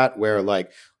bit of that where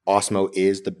Osmo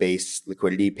is the base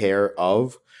liquidity pair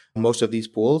of most of these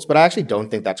pools, but I actually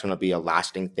don't think that's going to be a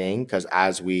lasting thing, because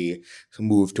as we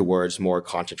move towards more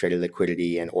concentrated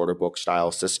liquidity and order book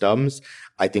style systems,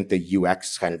 I think the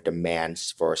UX kind of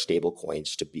demands for stable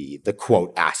coins to be the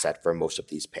quote asset for most of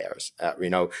these pairs.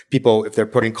 People, if they're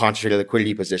putting concentrated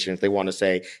liquidity positions, they want to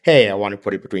say, hey, I want to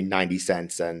put it between 90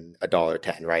 cents and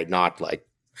 $1.10, right? Not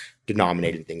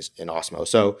denominating things in Osmo.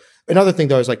 So another thing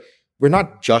though is we're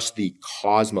not just the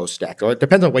Cosmos deck, or it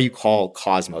depends on what you call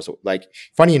Cosmos.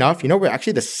 Funny enough, we're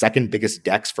actually the second biggest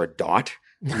DEX for DOT.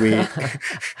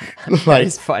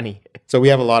 It's funny. So we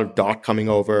have a lot of DOT coming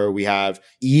over. We have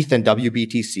ETH and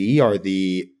WBTC are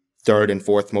the third and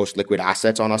fourth most liquid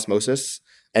assets on Osmosis.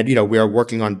 And, we are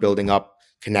working on building up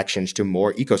connections to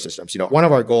more ecosystems. One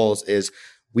of our goals is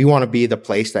we want to be the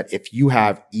place that if you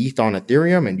have ETH on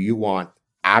Ethereum and you want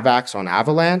AVAX on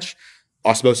Avalanche,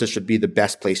 Osmosis should be the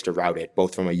best place to route it,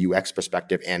 both from a UX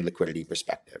perspective and liquidity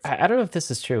perspective. I don't know if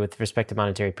this is true with respect to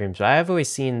monetary premiums, but I've always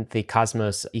seen the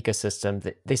Cosmos ecosystem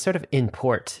that they sort of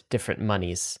import different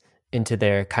monies into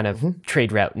their kind of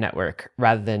trade route network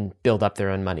rather than build up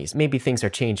their own monies. Maybe things are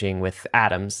changing with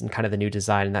Atoms and kind of the new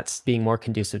design, and that's being more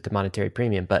conducive to monetary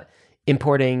premium. But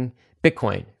importing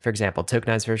Bitcoin, for example,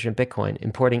 tokenized version of Bitcoin,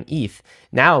 importing ETH,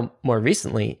 now more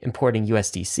recently importing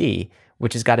USDC,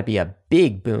 which has got to be a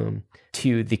big boom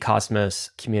to the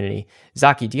Cosmos community.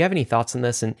 Zaki, do you have any thoughts on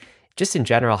this? And just in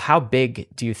general, how big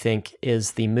do you think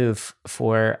is the move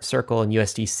for Circle and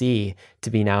USDC to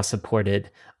be now supported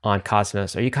on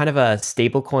Cosmos? Are you kind of a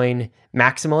stablecoin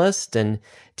maximalist? And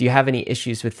do you have any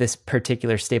issues with this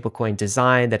particular stablecoin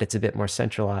design, that it's a bit more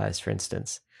centralized, for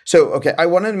instance? So, okay, I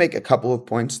wanted to make a couple of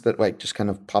points that just kind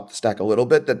of pop the stack a little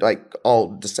bit that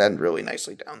all descend really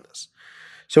nicely down this.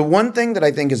 So one thing that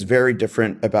I think is very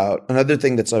different about, another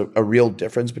thing that's a real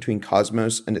difference between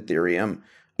Cosmos and Ethereum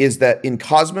is that in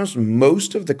Cosmos,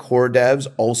 most of the core devs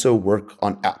also work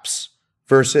on apps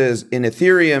versus in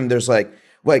Ethereum, there's like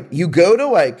you go to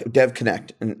like Dev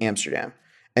Connect in Amsterdam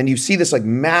and you see this like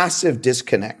massive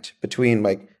disconnect between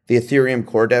like the Ethereum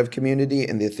core dev community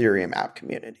and the Ethereum app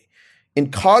community.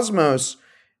 In Cosmos,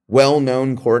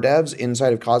 well-known core devs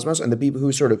inside of Cosmos and the people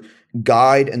who sort of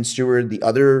guide and steward the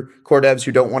other core devs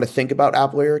who don't want to think about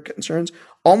app layer concerns,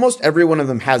 almost every one of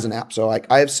them has an app. So like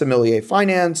I have Sommelier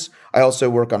Finance. I also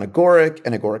work on Agoric,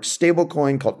 an Agoric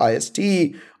stablecoin called IST.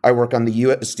 I work on the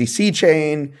USDC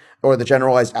chain or the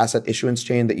generalized asset issuance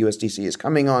chain that USDC is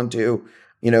coming onto,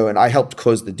 and I helped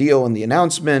close the deal and the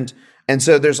announcement. And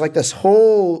so there's like this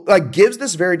whole, like gives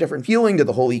this very different feeling to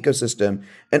the whole ecosystem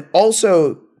and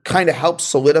also kind of helps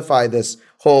solidify this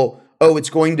whole,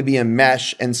 it's going to be a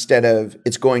mesh instead of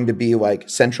it's going to be like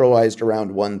centralized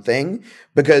around one thing,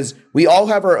 because we all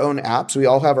have our own apps. We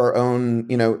all have our own,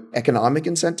 economic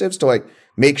incentives to like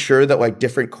make sure that like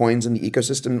different coins in the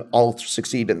ecosystem all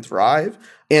succeed and thrive.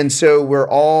 And so we're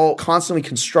all constantly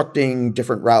constructing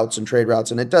different routes and trade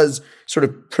routes. And it does sort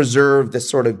of preserve this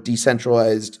sort of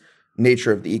decentralized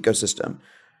nature of the ecosystem.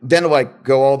 Then like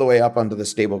go all the way up onto the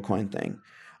stablecoin thing.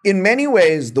 In many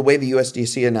ways, the way the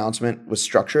USDC announcement was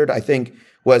structured, I think,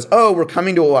 was, we're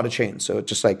coming to a lot of chains. So it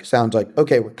just like sounds like,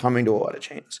 okay, we're coming to a lot of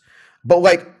chains. But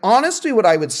like, honestly, what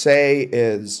I would say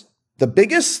is the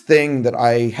biggest thing that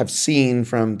I have seen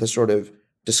from the sort of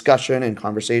discussion and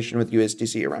conversation with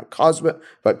USDC around Cosmos,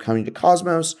 about coming to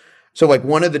Cosmos. So like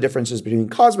one of the differences between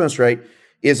Cosmos, right,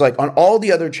 is like on all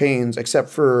the other chains except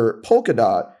for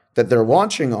Polkadot that they're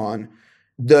launching on,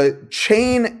 the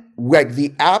chain, like the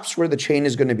apps where the chain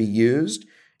is going to be used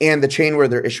and the chain where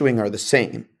they're issuing are the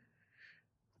same.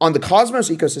 On the Cosmos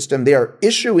ecosystem, they are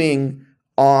issuing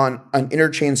on an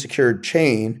interchain secured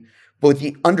chain, but with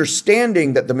the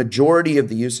understanding that the majority of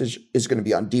the usage is going to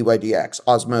be on DYDX,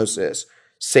 Osmosis,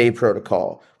 Say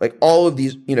protocol, like all of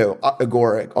these,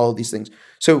 Agoric, all of these things.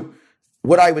 So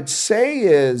what I would say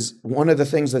is one of the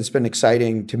things that's been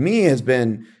exciting to me has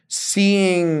been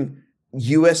seeing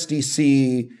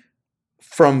USDC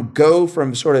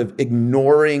from sort of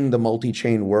ignoring the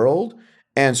multi-chain world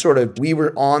and sort of we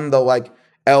were on the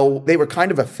they were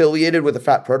kind of affiliated with the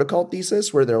fat protocol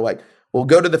thesis where they're like, we'll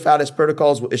go to the fattest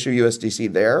protocols, we'll issue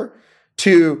USDC there,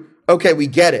 to, okay, we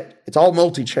get it. It's all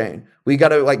multi-chain. We got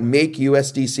to make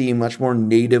USDC much more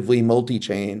natively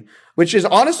multi-chain, which is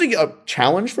honestly a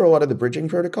challenge for a lot of the bridging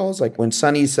protocols. Like when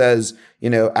Sunny says,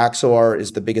 Axelar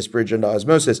is the biggest bridge into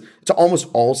Osmosis, it's almost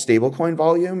all stablecoin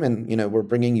volume. And, we're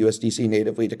bringing USDC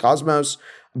natively to Cosmos.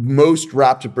 Most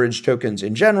wrapped bridge tokens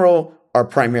in general are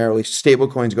primarily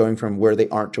stablecoins going from where they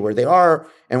aren't to where they are.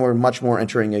 And we're much more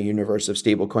entering a universe of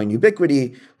stablecoin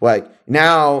ubiquity. Like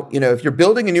now, if you're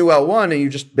building a new L1 and you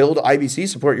just build IBC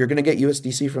support, you're going to get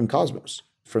USDC from Cosmos,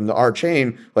 from the R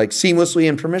chain, seamlessly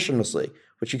and permissionlessly,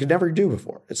 which you could never do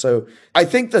before. So I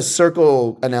think the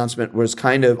Circle announcement was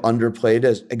kind of underplayed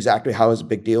as exactly how a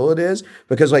big deal it is,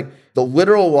 because the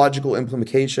literal logical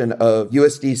implication of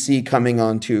USDC coming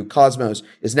onto Cosmos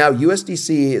is now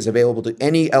USDC is available to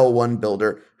any L1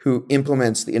 builder who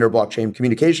implements the inter-blockchain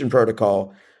communication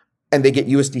protocol, and they get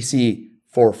USDC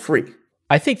for free.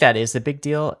 I think that is a big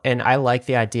deal. And I like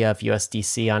the idea of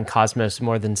USDC on Cosmos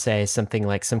more than, say, something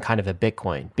like some kind of a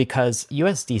Bitcoin, because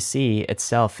USDC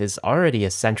itself is already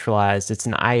a centralized, it's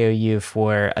an IOU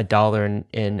for $1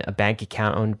 in a bank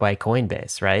account owned by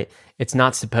Coinbase, right? It's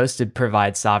not supposed to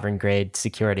provide sovereign grade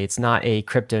security. It's not a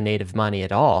crypto native money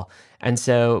at all. And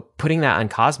so putting that on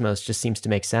Cosmos just seems to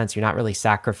make sense. You're not really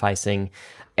sacrificing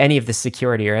any of the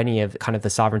security or any of kind of the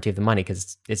sovereignty of the money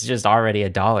because it's just already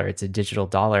 $1. It's a digital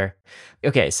dollar.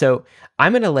 Okay, so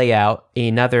I'm going to lay out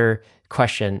another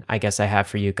question I guess I have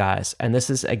for you guys. And this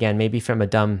is, again, maybe from a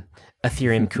dumb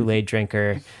Ethereum Kool-Aid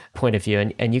drinker point of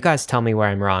view. And you guys tell me where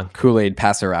I'm wrong. Kool-Aid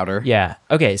passer outer. Yeah.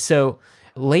 Okay, so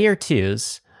layer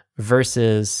 2s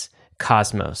versus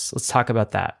Cosmos. Let's talk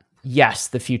about that. Yes,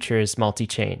 the future is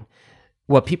multi-chain.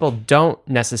 What people don't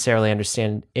necessarily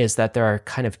understand is that there are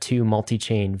kind of two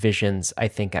multi-chain visions, I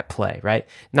think, at play, right?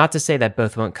 Not to say that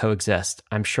both won't coexist.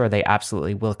 I'm sure they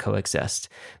absolutely will coexist.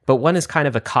 But one is kind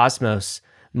of a Cosmos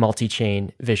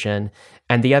multi-chain vision,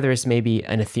 and the other is maybe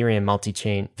an Ethereum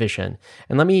multi-chain vision.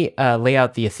 And let me lay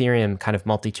out the Ethereum kind of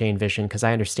multi-chain vision because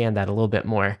I understand that a little bit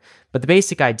more. But the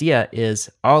basic idea is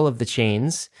all of the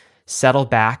chains settle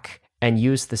back and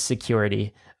use the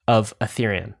security of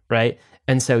Ethereum, right?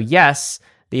 And so, yes,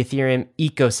 the Ethereum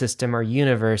ecosystem or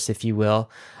universe, if you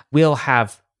will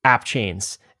have app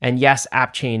chains. And yes,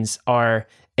 app chains are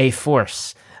a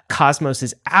force. Cosmos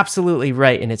is absolutely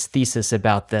right in its thesis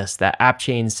about this, that app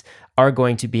chains are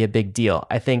going to be a big deal.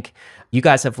 I think You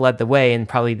guys have led the way, and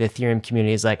probably the Ethereum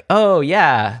community is like, oh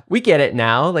yeah, we get it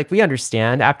now. Like, we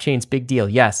understand app chains, big deal.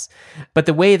 Yes. But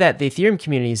the way that the Ethereum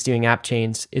community is doing app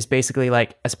chains is basically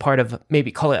like as part of,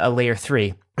 maybe call it a layer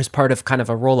 3, as part of kind of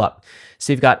a roll up.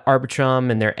 So you've got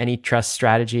Arbitrum and their AnyTrust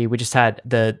strategy. We just had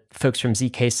the folks from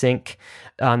ZK Sync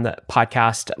on the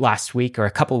podcast last week, or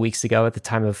a couple of weeks ago at the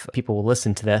time of people will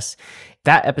listen to this.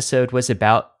 That episode was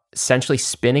about essentially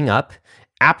spinning up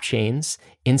app chains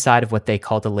inside of what they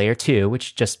call the layer 2,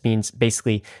 which just means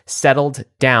basically settled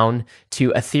down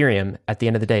to Ethereum at the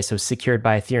end of the day, so secured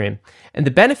by Ethereum. And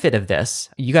the benefit of this,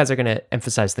 you guys are going to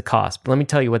emphasize the cost, but let me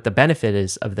tell you what the benefit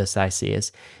is of this I see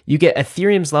is you get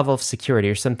Ethereum's level of security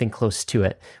or something close to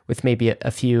it with maybe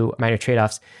a few minor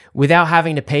trade-offs without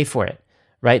having to pay for it.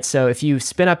 Right? So if you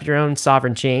spin up your own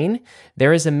sovereign chain,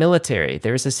 there is a military,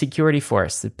 there is a security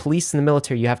force, the police and the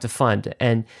military you have to fund.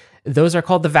 And those are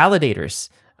called the validators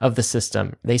of the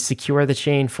system. They secure the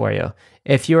chain for you.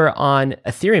 If you're on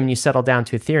Ethereum, you settle down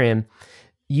to Ethereum,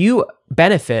 you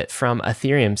benefit from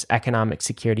Ethereum's economic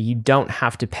security. You don't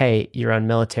have to pay your own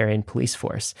military and police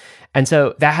force. And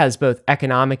so that has both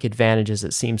economic advantages,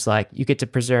 it seems like. You get to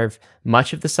preserve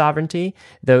much of the sovereignty,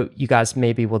 though you guys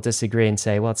maybe will disagree and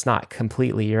say, well, it's not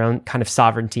completely your own kind of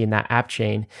sovereignty in that app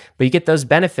chain, but you get those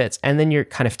benefits. And then you're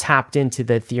kind of tapped into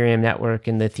the Ethereum network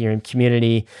and the Ethereum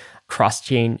community.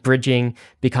 Cross-chain bridging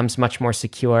becomes much more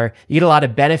secure. You get a lot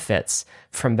of benefits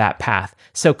from that path.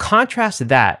 So contrast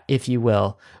that, if you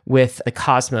will, with the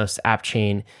Cosmos app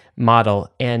chain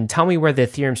model, and tell me where the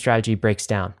Ethereum strategy breaks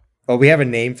down. Well, we have a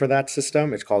name for that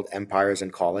system. It's called Empires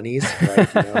and Colonies,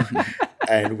 right?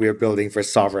 And we're building for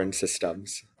sovereign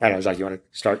systems. I don't know, Zach, you want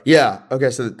to start? Yeah.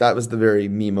 Okay. So that was the very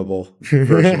memeable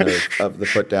version of the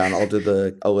put down. I'll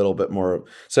do a little bit more.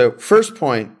 So first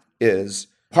point is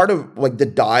part of like the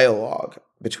dialogue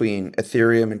between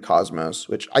Ethereum and Cosmos,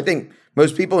 which I think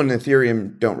most people in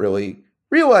Ethereum don't really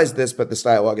realize this, but this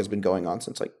dialogue has been going on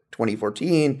since like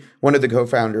 2014. One of the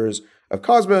co-founders of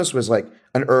Cosmos was like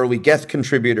an early Geth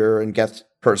contributor and Geth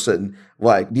person.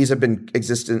 Like, these have been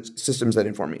existent systems that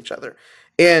inform each other.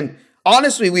 And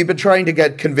honestly, we've been trying to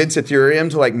convince Ethereum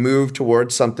to like move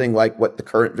towards something like what the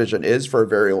current vision is for a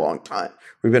very long time.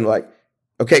 We've been like,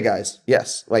 okay, guys,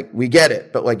 yes, like we get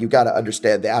it, but like you got to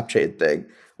understand the app chain thing.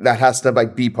 That has to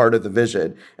like be part of the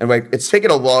vision. And like it's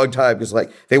taken a long time because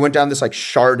like they went down this like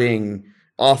sharding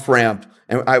off ramp,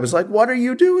 and I was like, "What are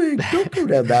you doing? Don't go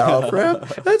down that off ramp.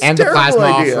 That's and a terrible the plasma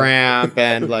idea." off ramp,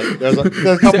 and like there's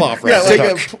a couple off ramps.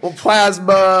 Yeah, like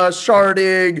plasma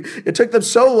sharding. It took them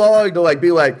so long to like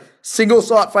be like single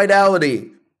slot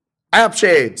finality, app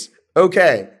chains.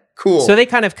 Okay. Cool. So they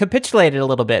kind of capitulated a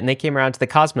little bit and they came around to the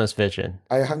Cosmos vision.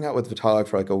 I hung out with Vitalik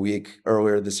for like a week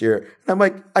earlier this year. And I'm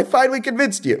like, I finally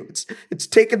convinced you. It's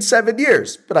taken 7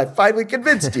 years, but I finally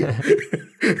convinced you.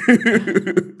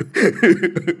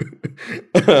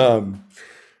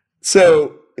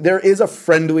 So there is a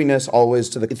friendliness always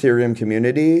to the Ethereum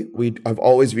community. We have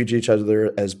always viewed each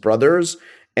other as brothers.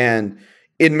 And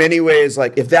in many ways,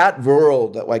 like if that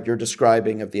world that like you're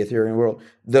describing of the Ethereum world,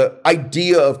 the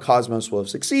idea of Cosmos will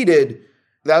have succeeded,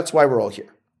 that's why we're all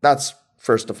here. That's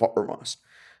first and foremost.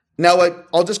 Now, like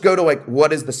I'll just go to like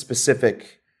what is the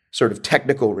specific sort of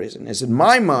technical reason is in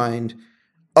my mind,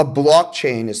 a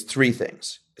blockchain is 3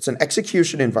 things. It's an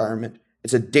execution environment,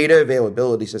 it's a data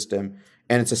availability system,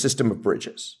 and it's a system of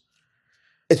bridges.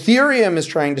 Ethereum is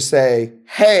trying to say,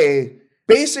 hey,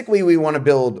 basically, we want to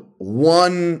build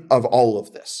one of all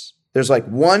of this. There's like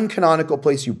one canonical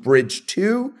place you bridge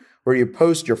to where you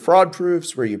post your fraud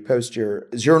proofs, where you post your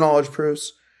zero knowledge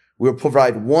proofs. We'll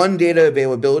provide one data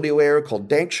availability layer called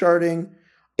dank sharding.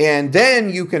 And then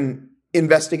you can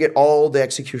investigate all the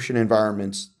execution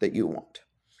environments that you want.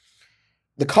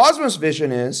 The Cosmos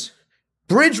vision is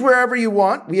bridge wherever you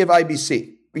want. We have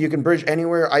IBC. You can bridge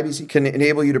anywhere. IBC can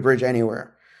enable you to bridge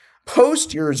anywhere.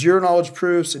 Post your zero knowledge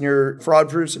proofs and your fraud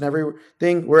proofs and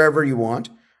everything wherever you want.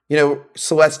 You know,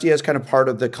 Celestia is kind of part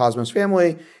of the Cosmos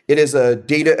family. It is a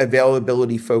data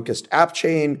availability focused app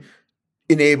chain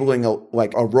enabling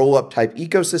a roll-up type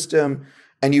ecosystem,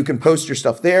 and you can post your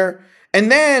stuff there.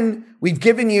 And then we've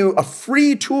given you a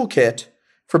free toolkit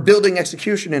for building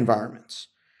execution environments.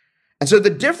 And so the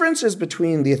differences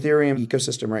between the Ethereum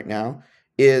ecosystem right now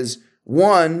is,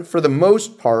 one, for the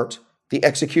most part, the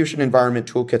execution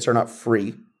environment toolkits are not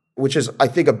free, which is, I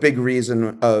think, a big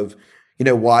reason of,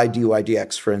 why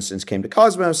DYDX, for instance, came to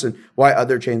Cosmos and why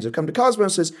other chains have come to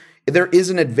Cosmos is there is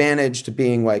an advantage to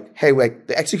being like, hey, like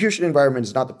the execution environment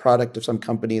is not the product of some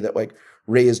company that like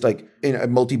raised like a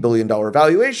multi-billion-dollar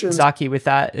valuation. Zaki, with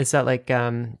that, is that like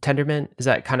Tendermint? Is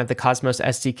that kind of the Cosmos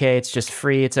SDK? It's just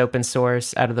free, it's open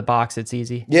source, out of the box, it's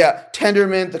easy? Yeah,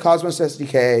 Tendermint, the Cosmos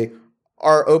SDK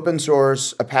are open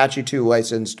source, Apache 2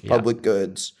 licensed public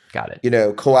goods. Got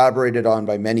it. Collaborated on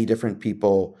by many different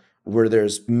people, where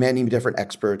there's many different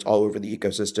experts all over the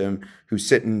ecosystem who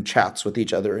sit in chats with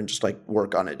each other and just like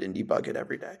work on it and debug it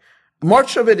every day.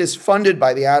 Much of it is funded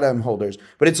by the Atom holders,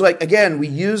 but it's like, again, we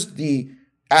used the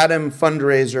Atom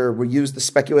fundraiser, we used the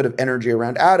speculative energy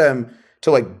around Atom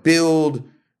to like build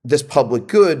this public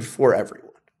good for everyone.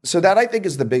 So that I think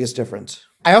is the biggest difference.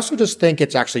 I also just think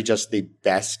it's actually just the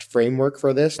best framework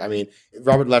for this. I mean,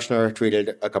 Robert Leshner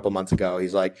tweeted a couple months ago,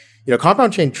 he's like,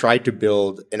 Compound Chain tried to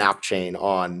build an app chain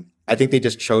on, I think they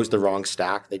just chose the wrong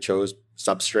stack. They chose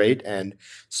Substrate and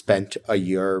spent a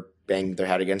year banging their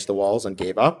head against the walls and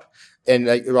gave up. And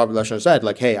like Robert Leshner said,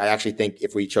 like, hey, I actually think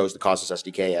if we chose the Cosmos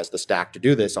SDK as the stack to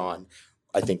do this on,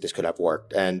 I think this could have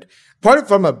worked. And part of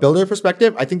from a builder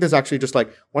perspective, I think there's actually just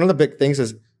like one of the big things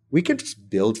is we can just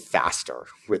build faster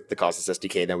with the Cosmos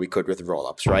SDK than we could with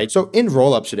rollups, right? So in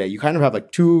rollups today, you kind of have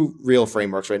like two real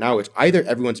frameworks right now, which either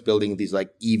everyone's building these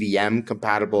like EVM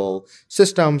compatible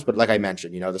systems, but like I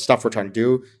mentioned, the stuff we're trying to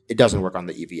do, it doesn't work on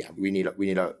the EVM. We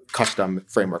need a custom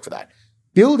framework for that.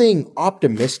 Building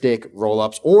optimistic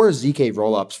rollups or ZK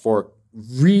rollups for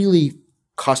really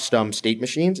custom state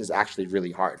machines is actually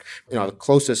really hard. The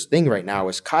closest thing right now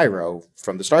is Cairo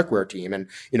from the Starkware team. And,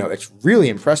 it's really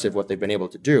impressive what they've been able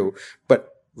to do. But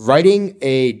writing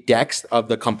a DEX of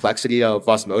the complexity of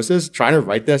osmosis, trying to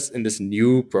write this in this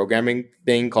new programming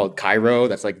thing called Cairo,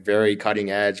 that's like very cutting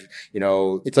edge.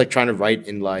 It's like trying to write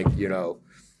in like,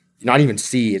 not even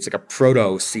C, it's like a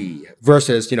proto C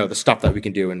versus, the stuff that we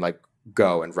can do in like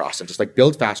Go and Rust and just like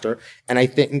build faster. And I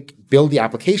think build the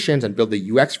applications and build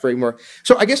the UX framework.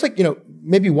 So I guess like,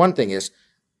 maybe one thing is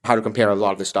how to compare a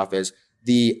lot of this stuff is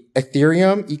the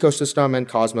Ethereum ecosystem and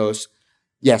Cosmos.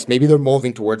 Yes, maybe they're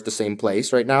moving towards the same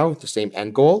place right now, the same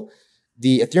end goal.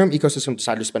 The Ethereum ecosystem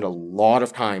decided to spend a lot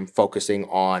of time focusing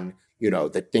on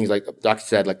the things like Zaki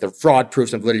said, like the fraud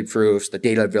proofs and validity proofs, the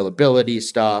data availability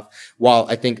stuff. While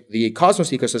I think the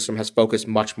Cosmos ecosystem has focused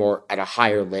much more at a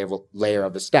higher layer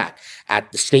of the stack,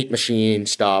 at the state machine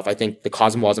stuff. I think the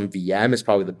Cosmosm VM is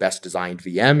probably the best designed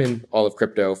VM in all of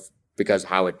crypto because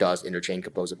how it does interchain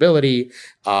composability.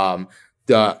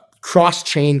 The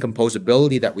cross-chain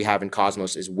composability that we have in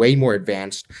Cosmos is way more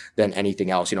advanced than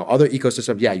anything else. Other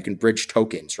ecosystems, you can bridge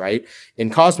tokens, right? In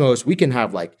Cosmos, we can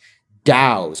have like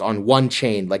DAOs on one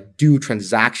chain, like do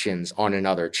transactions on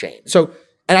another chain. So,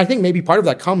 and I think maybe part of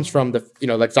that comes from the,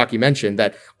 like Zaki mentioned,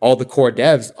 that all the core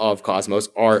devs of Cosmos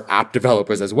are app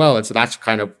developers as well. And so that's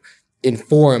kind of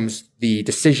informs the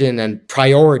decision and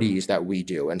priorities that we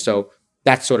do. And so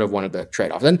that's sort of one of the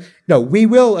trade-offs. And we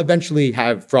will eventually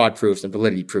have fraud proofs and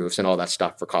validity proofs and all that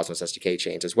stuff for Cosmos SDK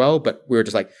chains as well. But we're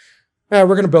just like, we're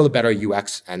going to build a better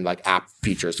UX and like app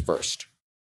features first.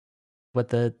 What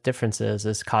the difference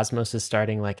is Cosmos is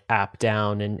starting like app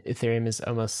down and Ethereum is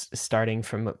almost starting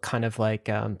from kind of like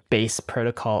base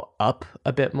protocol up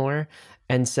a bit more.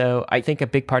 And so I think a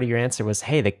big part of your answer was,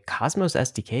 hey, the Cosmos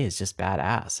SDK is just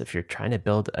badass if you're trying to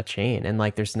build a chain. And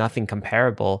like there's nothing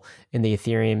comparable in the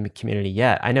Ethereum community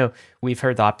yet. I know we've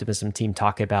heard the Optimism team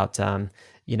talk about a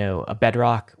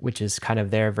Bedrock, which is kind of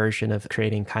their version of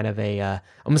creating kind of a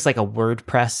almost like a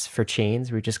WordPress for chains.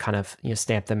 We just kind of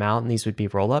stamp them out, and these would be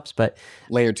rollups. But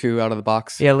layer 2 out of the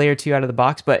box. Yeah, layer 2 out of the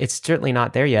box, but it's certainly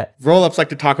not there yet. Rollups like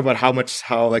to talk about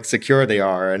how like secure they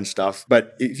are and stuff.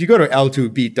 But if you go to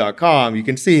l2beat.com, you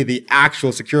can see the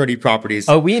actual security properties.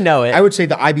 Oh, we know it. I would say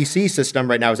the IBC system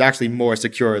right now is actually more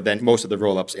secure than most of the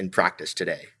rollups in practice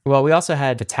today. Well, we also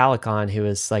had Vitalik on, who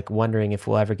was like wondering if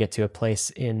we'll ever get to a place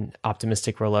in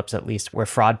optimistic rollups, at least, where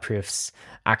fraud proofs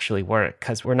actually work,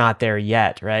 because we're not there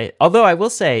yet, right? Although I will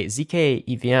say ZK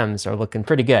EVMs are looking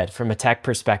pretty good from a tech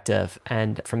perspective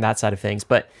and from that side of things.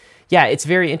 But yeah, it's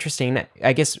very interesting.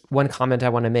 I guess one comment I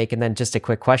want to make, and then just a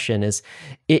quick question, is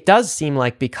it does seem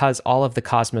like because all of the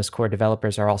Cosmos core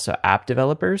developers are also app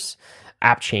developers,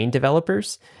 app chain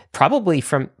developers, probably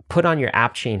from put on your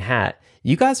app chain hat,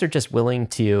 you guys are just willing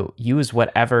to use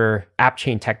whatever app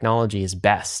chain technology is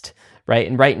best, right?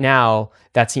 And right now,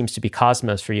 that seems to be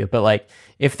Cosmos for you. But like,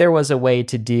 if there was a way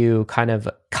to do kind of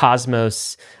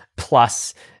Cosmos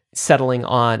plus settling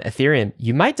on Ethereum,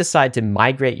 you might decide to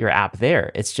migrate your app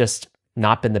there. It's just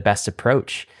not been the best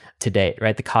approach. to date,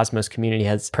 right? The Cosmos community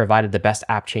has provided the best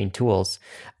app chain tools.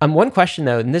 One question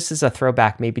though, and this is a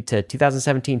throwback maybe to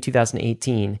 2017,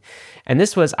 2018. And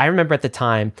this was, I remember at the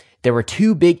time, there were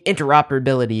two big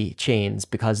interoperability chains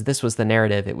because this was the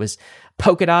narrative. It was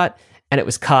Polkadot and it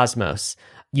was Cosmos.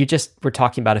 You just were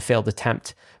talking about a failed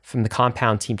attempt from the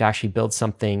Compound team to actually build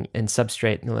something in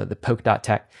Substrate, the Polkadot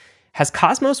tech. Has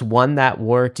Cosmos won that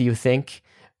war, do you think?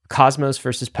 Cosmos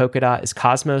versus Polkadot? Is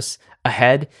Cosmos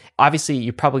ahead? Obviously,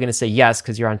 you're probably going to say yes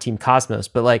because you're on Team Cosmos,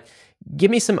 but like, give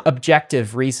me some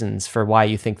objective reasons for why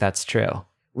you think that's true.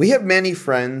 We have many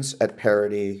friends at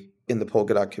Parity in the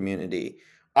Polkadot community.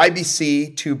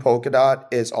 IBC to Polkadot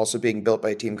is also being built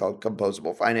by a team called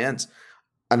Composable Finance.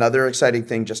 Another exciting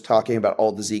thing, just talking about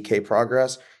all the ZK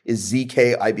progress, is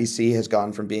ZK IBC has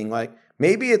gone from being like,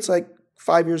 maybe it's like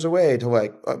 5 years away to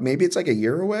like, maybe it's like a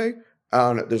year away. I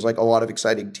don't know. There's like a lot of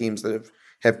exciting teams that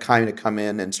have kind of come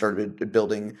in and started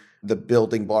building the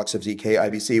building blocks of ZK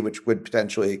IBC, which would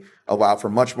potentially allow for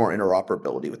much more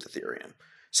interoperability with Ethereum.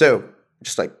 So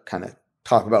just like kind of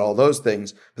talk about all those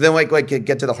things, but then like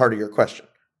get to the heart of your question.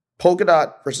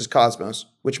 Polkadot versus Cosmos,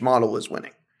 which model is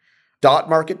winning? Dot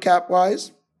market cap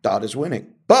wise, Dot is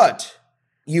winning. But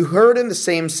you heard in the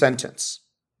same sentence,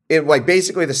 it like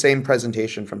basically the same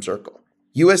presentation from Circle.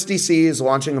 USDC is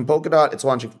launching on Polkadot. It's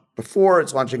launching before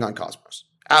it's launching on Cosmos.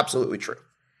 Absolutely true.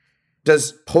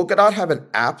 Does Polkadot have an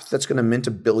app that's going to mint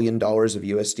 $1 billion of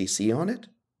USDC on it?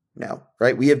 No,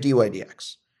 right? We have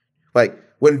DYDX. Like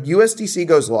when USDC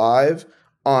goes live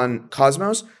on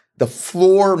Cosmos, the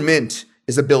floor mint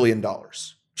is $1 billion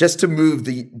just to move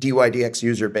the DYDX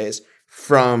user base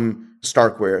from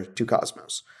Starkware to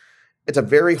Cosmos. It's a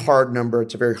very hard number.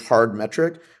 It's a very hard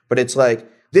metric, but it's like,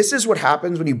 this is what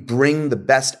happens when you bring the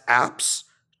best apps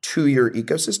to your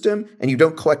ecosystem and you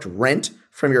don't collect rent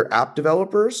from your app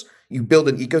developers. You build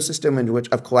an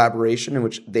ecosystem of collaboration in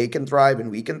which they can thrive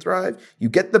and we can thrive. You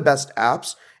get the best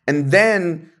apps. And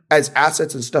then as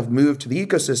assets and stuff move to the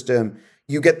ecosystem,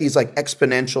 you get these like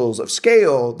exponentials of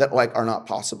scale that like are not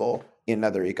possible in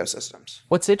other ecosystems.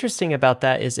 What's interesting about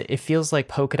that is it feels like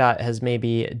Polkadot has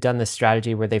maybe done this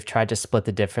strategy where they've tried to split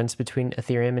the difference between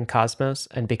Ethereum and Cosmos.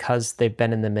 And because they've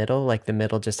been in the middle, like the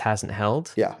middle just hasn't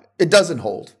held. Yeah, it doesn't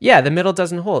hold. Yeah, the middle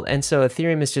doesn't hold. And so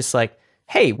Ethereum is just like,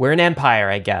 hey, we're an empire,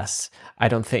 I guess. I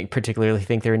don't particularly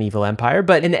think they're an evil empire,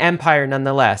 but an empire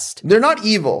nonetheless. They're not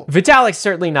evil. Vitalik's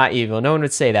certainly not evil. No one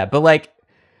would say that. But like,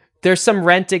 there's some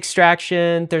rent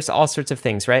extraction. There's all sorts of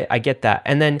things, right? I get that.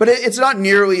 And then, but it's not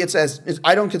nearly.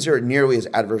 I don't consider it nearly as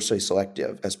adversely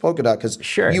selective as Polkadot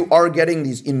because you are getting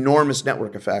these enormous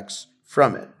network effects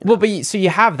from it. Well, but so you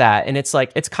have that, and it's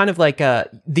like it's kind of like the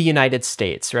United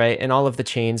States, right? And all of the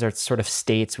chains are sort of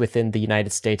states within the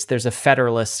United States. There's a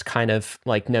federalist kind of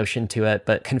like notion to it,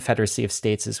 but confederacy of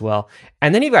states as well.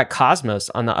 And then you've got Cosmos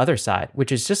on the other side,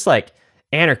 which is just like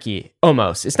anarchy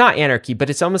almost. It's not anarchy, but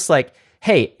it's almost like,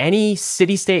 hey, any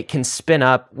city-state can spin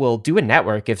up. We'll do a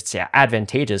network if it's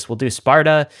advantageous. We'll do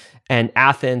Sparta and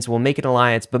Athens. We'll make an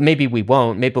alliance, but maybe we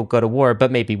won't. Maybe we'll go to war,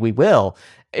 but maybe we will.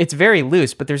 It's very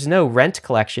loose, but there's no rent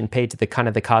collection paid to the kind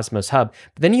of the Cosmos hub.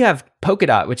 But then you have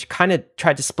Polkadot, which kind of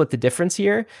tried to split the difference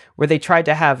here, where they tried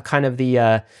to have kind of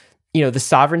the the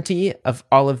sovereignty of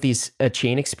all of these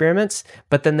chain experiments,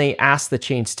 but then they asked the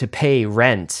chains to pay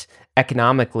rent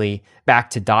economically back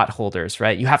to dot holders,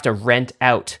 right? You have to rent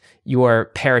out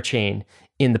your parachain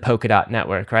in the Polkadot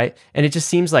network, right? And it just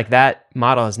seems like that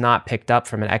model has not picked up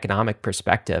from an economic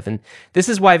perspective. And this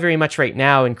is why very much right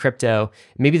now in crypto,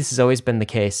 maybe this has always been the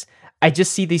case, I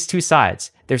just see these two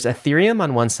sides. There's Ethereum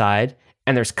on one side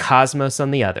and there's Cosmos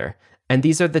on the other. And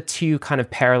these are the two kind of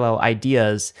parallel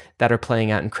ideas that are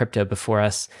playing out in crypto before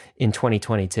us in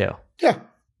 2022. Yeah.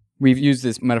 We've used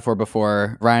this metaphor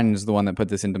before. Ryan is the one that put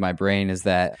this into my brain, is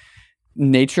that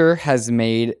nature has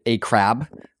made a crab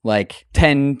like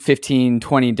 10, 15,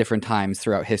 20 different times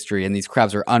throughout history, and these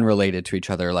crabs are unrelated to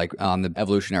each other, like on the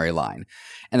evolutionary line.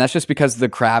 And that's just because the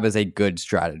crab is a good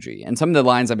strategy. And some of the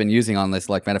lines I've been using on this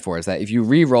like metaphor is that if you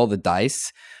re-roll the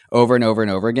dice over and over and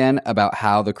over again about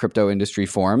how the crypto industry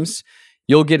forms,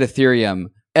 you'll get Ethereum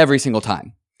every single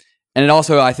time. And it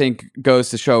also, I think, goes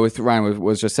to show with Ryan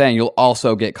was just saying, you'll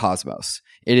also get Cosmos.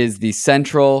 It is the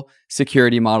central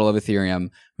security model of Ethereum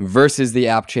versus the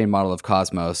app chain model of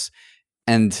Cosmos.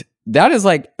 And that is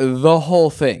like the whole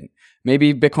thing.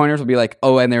 Maybe Bitcoiners will be like,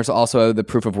 oh, and there's also the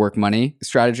proof of work money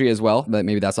strategy as well. But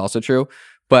maybe that's also true.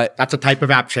 But that's a type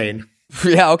of app chain.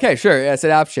 Yeah, okay, sure. Yeah, it's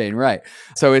an app chain, right.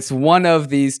 So it's one of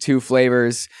these two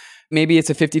flavors. Maybe it's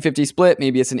a 50-50 split.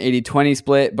 Maybe it's an 80-20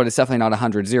 split, but it's definitely not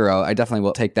 100-0. I definitely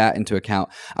will take that into account.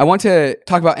 I want to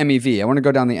talk about MEV. I want to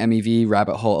go down the MEV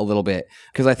rabbit hole a little bit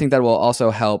because I think that will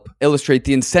also help illustrate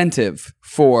the incentive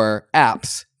for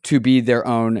apps to be their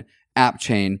own app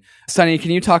chain. Sunny,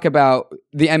 can you talk about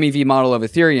the MEV model of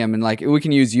Ethereum? And like, we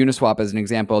can use Uniswap as an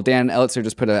example. Dan Elitzer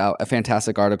just put out a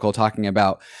fantastic article talking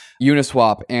about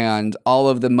Uniswap and all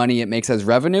of the money it makes as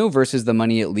revenue versus the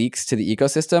money it leaks to the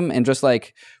ecosystem. And just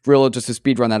to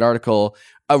speed run that article,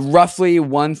 roughly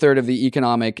 1/3 of the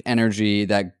economic energy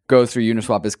that goes through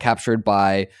Uniswap is captured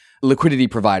by liquidity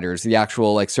providers, the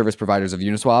actual service providers of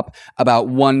Uniswap. About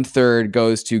 1/3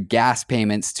 goes to gas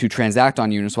payments to transact on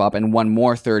Uniswap, and 1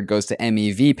 more third goes to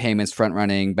MEV payments, front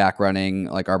running, back running,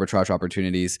 like arbitrage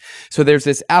opportunities. So there's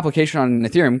this application on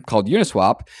Ethereum called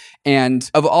Uniswap,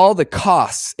 and of all the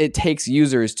costs it takes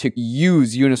users to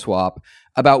use Uniswap,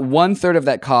 about 1/3 of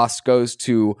that cost goes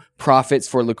to profits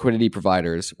for liquidity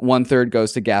providers, 1/3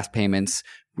 goes to gas payments,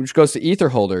 which goes to Ether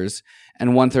holders,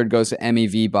 and 1/3 goes to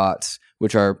MEV bots,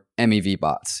 which are MEV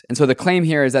bots. And so the claim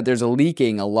here is that there's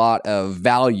leaking a lot of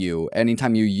value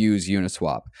anytime you use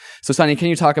Uniswap. So Sunny, can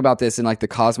you talk about this in the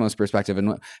Cosmos perspective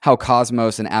and how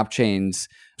Cosmos and app chains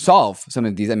solve some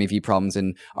of these MEV problems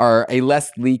and are a less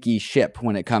leaky ship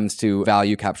when it comes to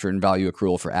value capture and value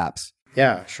accrual for apps?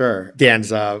 Yeah, sure.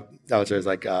 Dan's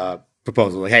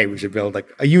proposal, hey, we should build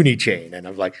a uni chain. And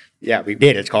I was like, yeah, we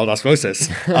did. It's called Osmosis.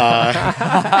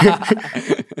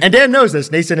 And Dan knows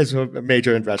this. Nathan is a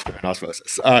major investor in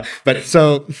Osmosis.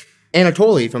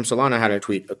 Anatoly from Solana had a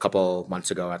tweet a couple months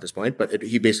ago at this point, but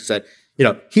he basically said,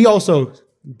 he also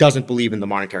doesn't believe in the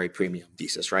monetary premium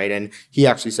thesis, right? And he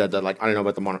actually said that, I don't know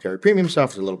about the monetary premium stuff.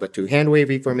 It's a little bit too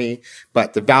hand-wavy for me,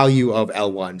 but the value of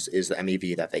L1s is the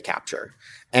MEV that they capture.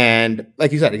 And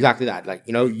like you said, exactly that.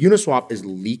 Uniswap is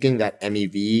leaking that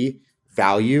MEV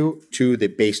value to the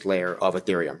base layer of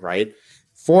Ethereum, right?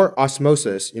 For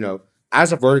Osmosis,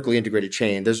 as a vertically integrated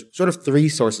chain, there's sort of 3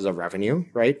 sources of revenue,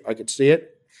 right? I could see it.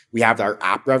 We have our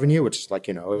app revenue, which is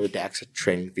the DEX,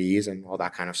 trading fees and all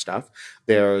that kind of stuff.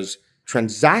 There's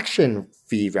transaction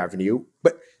fee revenue,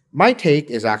 but my take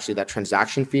is actually that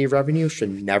transaction fee revenue should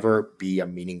never be a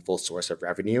meaningful source of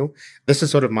revenue. This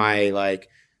is sort of my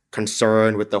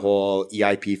concern with the whole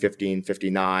EIP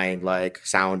 1559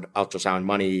 ultrasound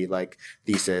money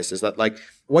thesis, is that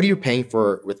what are you paying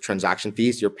for with transaction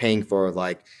fees? You're paying for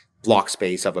block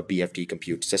space of a BFT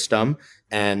compute system.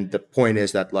 And the point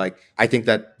is that I think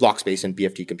that block space in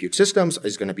BFT compute systems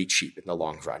is going to be cheap in the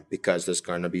long run because there's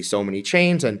going to be so many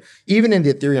chains. And even in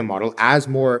the Ethereum model, as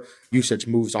more usage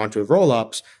moves onto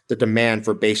rollups, the demand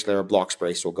for base layer block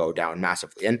space will go down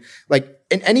massively. And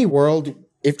in any world,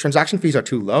 if transaction fees are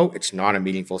too low, it's not a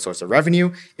meaningful source of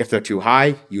revenue. If they're too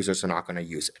high, users are not going to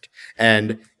use it.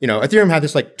 And, Ethereum had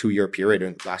this 2-year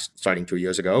period starting 2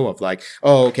 years ago of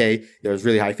there's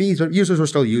really high fees, but users were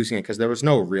still using it because there was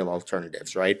no real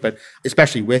alternatives, right? But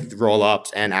especially with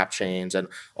rollups and app chains and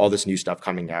all this new stuff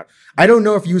coming out, I don't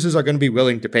know if users are going to be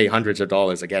willing to pay hundreds of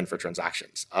dollars again for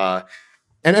transactions.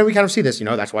 And then we kind of see this,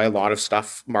 that's why a lot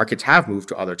of markets have moved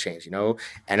to other chains.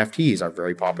 NFTs are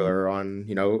very popular on,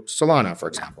 Solana, for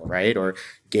example, right? Or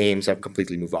games have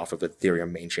completely moved off of the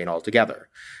Ethereum main chain altogether.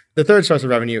 The third source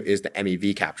of revenue is the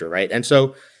MEV capture, right? And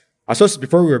so,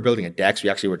 before we were building a DEX, we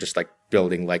actually were just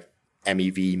building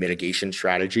MEV mitigation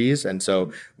strategies. And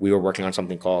so we were working on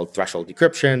something called threshold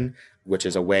decryption, which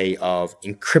is a way of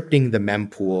encrypting the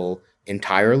mempool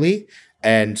entirely.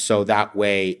 And so that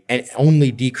way, and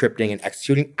only decrypting and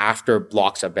executing after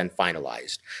blocks have been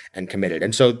finalized and committed.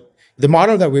 And so the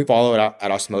model that we follow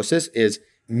at Osmosis is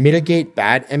mitigate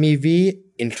bad MEV,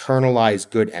 internalize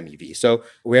good MEV. So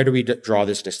where do we draw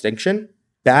this distinction?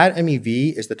 Bad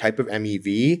MEV is the type of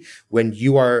MEV when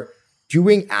you are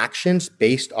doing actions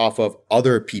based off of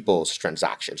other people's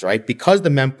transactions, right? Because the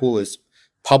mempool is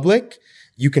public,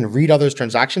 you can read others'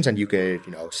 transactions and you could,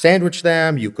 sandwich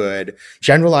them. You could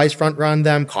generalize front run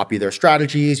them, copy their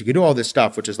strategies. You could do all this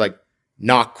stuff, which is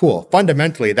not cool.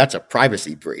 Fundamentally, that's a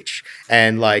privacy breach.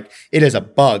 And it is a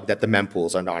bug that the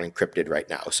mempools are not encrypted right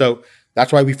now. So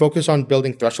that's why we focus on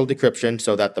building threshold decryption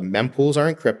so that the mempools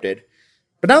are encrypted.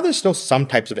 But now there's still some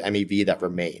types of MEV that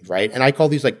remain, right? And I call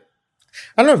these I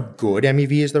don't know if good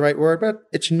MEV is the right word, but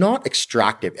it's not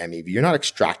extractive MEV. You're not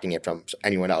extracting it from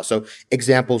anyone else. So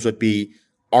examples would be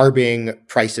arbing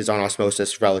prices on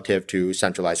Osmosis relative to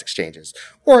centralized exchanges,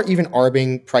 or even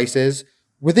arbing prices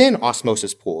within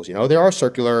Osmosis pools. There are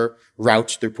circular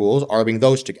routes through pools, arbing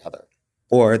those together.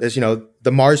 Or there's,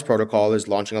 the Mars protocol is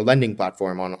launching a lending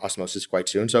platform on Osmosis quite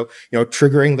soon. So,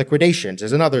 triggering liquidations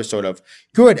is another sort of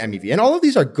good MEV. And all of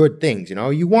these are good things.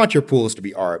 You want your pools to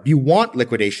be ARB. You want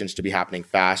liquidations to be happening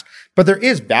fast, but there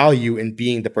is value in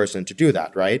being the person to do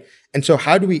that, right? And so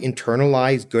how do we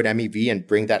internalize good MEV and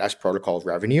bring that as protocol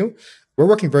revenue? We're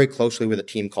working very closely with a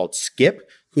team called Skip,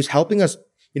 who's helping us,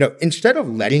 instead of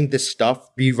letting this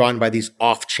stuff be run by these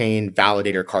off-chain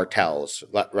validator cartels,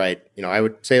 right? I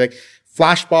would say like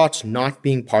Flashbots not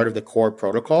being part of the core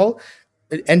protocol,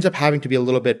 it ends up having to be a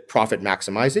little bit profit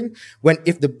maximizing. When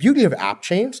if the beauty of app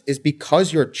chains is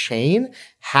because your chain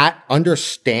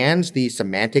understands the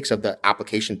semantics of the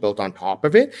application built on top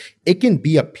of it, it can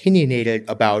be opinionated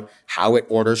about how it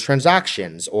orders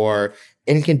transactions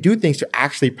and it can do things to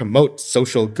actually promote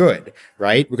social good,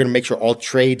 right? We're going to make sure all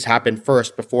trades happen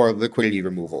first before liquidity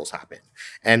removals happen.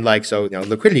 And so,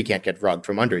 liquidity can't get rugged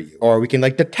from under you. Or we can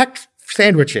detect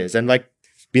sandwiches and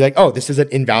be like, oh, this is an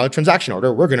invalid transaction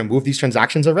order. We're going to move these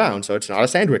transactions around so it's not a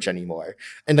sandwich anymore.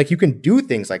 And you can do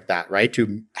things like that, right?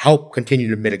 To help continue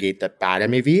to mitigate the bad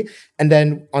MEV. And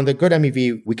then on the good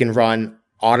MEV, we can run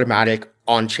automatic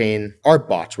on-chain ARB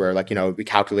bots where we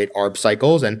calculate ARB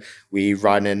cycles and we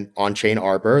run an on-chain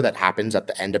arbor that happens at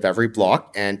the end of every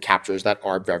block and captures that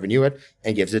ARB revenue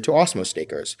and gives it to Osmo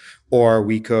stakers. Or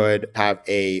we could have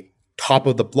a top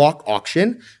of the block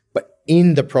auction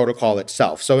in the protocol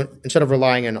itself. So instead of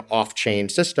relying on an off-chain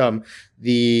system,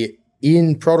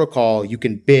 in protocol, you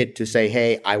can bid to say,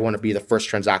 hey, I want to be the first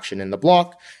transaction in the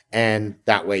block. And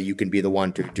that way you can be the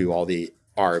one to do all the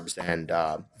ARBs and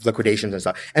liquidations and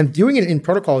stuff. And doing it in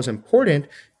protocol is important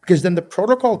because then the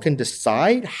protocol can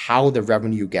decide how the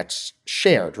revenue gets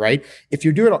shared, right? If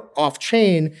you do it off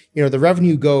chain, the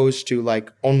revenue goes to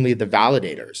only the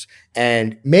validators.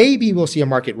 And maybe we'll see a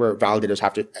market where validators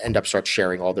have to end up start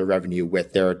sharing all their revenue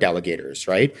with their delegators,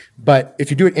 right? But if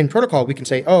you do it in protocol, we can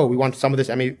say, oh, we want some of this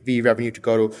MEV revenue to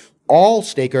go to all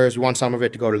stakers. We want some of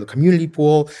it to go to the community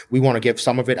pool. We want to give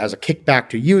some of it as a kickback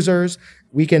to users.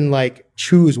 We can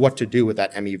choose what to do with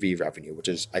that MEV revenue, which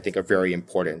is, I think, a very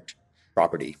important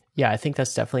property. Yeah, I think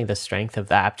that's definitely the strength of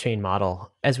the app chain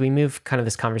model. As we move kind of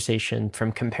this conversation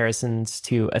from comparisons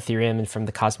to Ethereum and from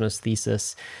the Cosmos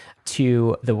thesis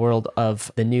to the world of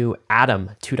the new Atom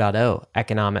 2.0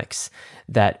 economics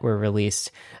that were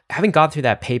released, having gone through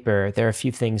that paper, there are a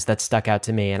few things that stuck out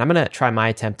to me. And I'm going to try my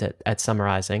attempt at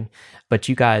summarizing, but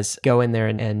you guys go in there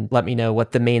and let me know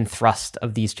what the main thrust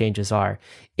of these changes are.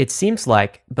 It seems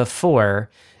like before,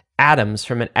 atoms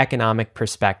from an economic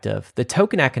perspective, the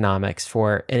token economics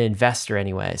for an investor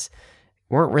anyways,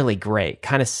 weren't really great,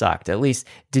 kind of sucked, at least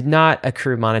did not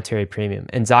accrue monetary premium.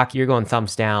 And Zaki, you're going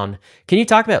thumbs down. Can you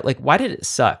talk about why did it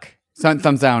suck?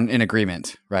 Thumbs down in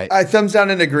agreement, right? I thumbs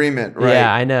down in agreement, right?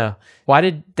 Yeah, I know. Why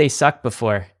did they suck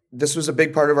before? This was a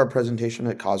big part of our presentation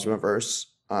at Cosmoverse,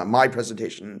 my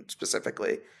presentation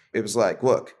specifically. It was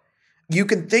look, you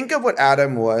can think of what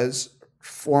Atom was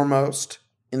foremost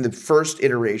in the first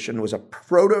iteration was a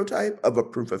prototype of a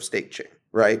proof of stake chain,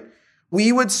 right?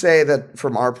 We would say that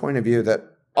from our point of view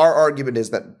that our argument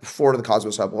is that before the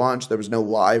Cosmos Hub launch, there was no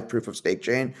live proof of stake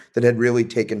chain that had really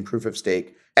taken proof of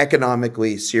stake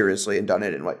economically seriously and done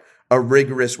it in a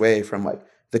rigorous way from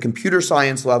the computer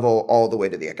science level all the way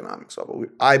to the economics level.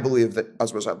 I believe that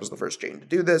Cosmos Hub was the first chain to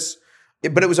do this,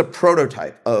 but it was a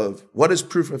prototype of what does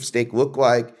proof of stake look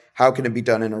like? How can it be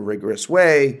done in a rigorous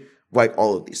way?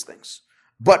 All of these things.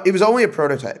 But it was only a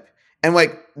prototype. And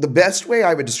the best way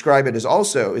I would describe it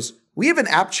is we have an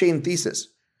app chain thesis.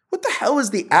 What the hell is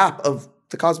the app of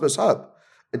the Cosmos Hub?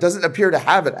 It doesn't appear to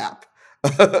have an app.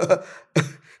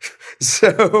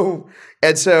 So,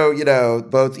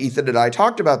 both Ethan and I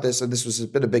talked about this, and this has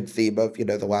been a big theme of,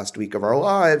 the last week of our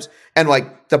lives. And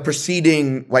the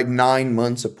preceding 9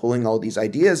 months of pulling all these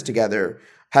ideas together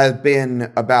have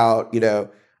been about,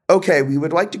 okay, we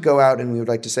would like to go out and we would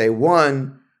like to say,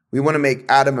 one, we want to make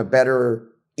Atom a better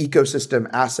ecosystem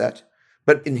asset.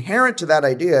 But inherent to that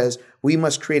idea is we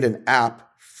must create an app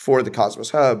for the Cosmos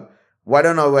Hub. Why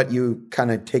don't I let you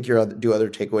kind of do other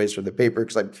takeaways from the paper?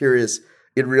 Because I'm curious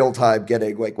in real time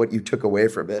getting what you took away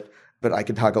from it, but I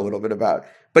can talk a little bit about.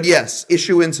 But yes,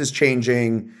 issuance is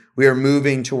changing. We are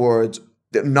moving towards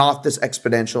not this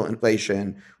exponential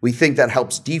inflation. We think that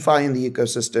helps DeFi in the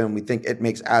ecosystem. We think it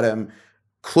makes Atom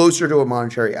closer to a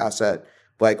monetary asset.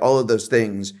 All of those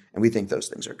things, and we think those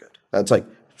things are good. That's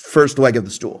first leg of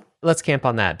the stool. Let's camp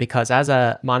on that, because as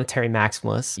a monetary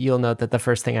maximalist, you'll note that the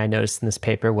first thing I noticed in this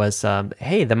paper was,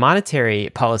 hey, the monetary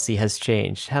policy has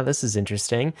changed. How this is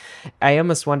interesting. I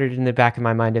almost wondered in the back of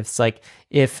my mind if it's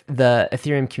if the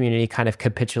Ethereum community kind of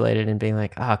capitulated and being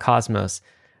Cosmos,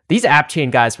 These app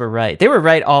chain guys were right. They were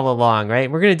right all along, right?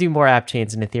 We're going to do more app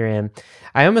chains in Ethereum.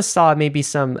 I almost saw maybe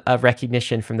some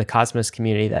recognition from the Cosmos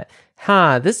community that,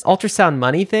 this ultrasound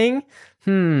money thing,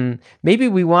 maybe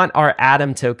we want our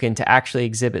Atom token to actually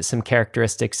exhibit some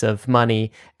characteristics of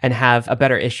money and have a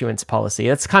better issuance policy.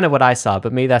 That's kind of what I saw,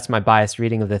 but maybe that's my biased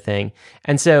reading of the thing.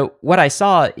 And so what I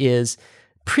saw is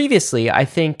previously, I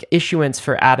think issuance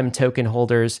for Atom token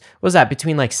holders was that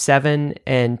between like 7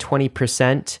 and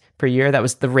 20% per year. That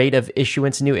was the rate of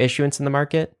issuance, new issuance in the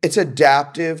market. It's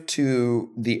adaptive to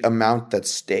the amount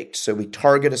that's staked. So we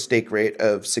target a stake rate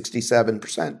of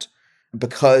 67%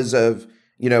 because of,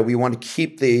 we want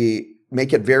to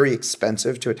make it very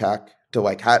expensive to attack,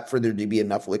 for there to be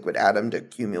enough liquid Atom to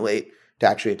accumulate to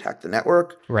actually attack the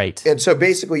network. Right. And so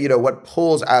basically, what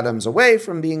pulls atoms away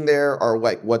from being there are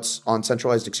what's on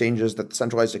centralized exchanges that the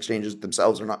centralized exchanges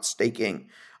themselves are not staking.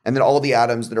 And then all the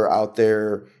atoms that are out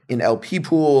there in LP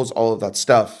pools, all of that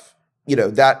stuff,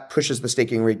 that pushes the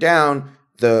staking rate down.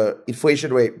 The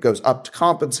inflation rate goes up to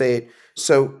compensate.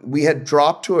 So we had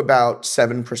dropped to about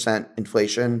 7%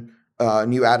 inflation,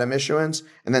 new Atom issuance.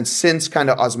 And then since kind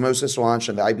of Osmosis launched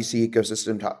and the IBC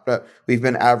ecosystem, we've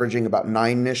been averaging about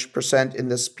 9-ish% in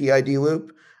this PID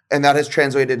loop. And that has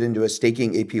translated into a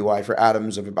staking APY for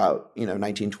Atoms of about,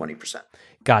 19-20%.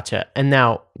 Gotcha. And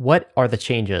now, what are the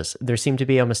changes? There seem to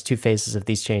be almost two phases of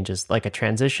these changes, like a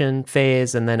transition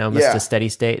phase and then almost a steady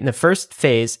state. In the first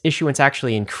phase, issuance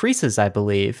actually increases, I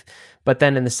believe. But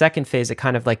then in the second phase, it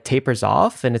kind of like tapers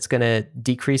off and it's going to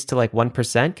decrease to like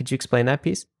 1%. Could you explain that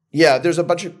piece? Yeah, there's a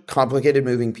bunch of complicated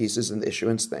moving pieces in the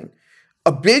issuance thing.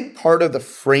 A big part of the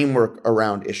framework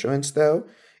around issuance, though,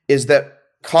 is that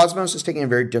Cosmos is taking a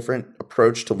very different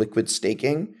approach to liquid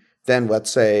staking than,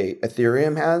 let's say,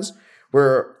 Ethereum has,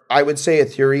 where I would say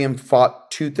Ethereum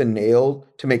fought tooth and nail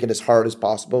to make it as hard as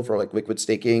possible for liquid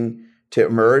staking to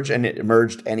emerge, and it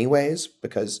emerged anyways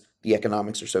because the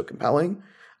economics are so compelling.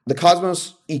 The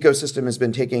Cosmos ecosystem has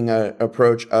been taking an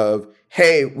approach of,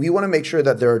 hey, we want to make sure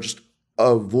that there are just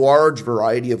a large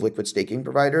variety of liquid staking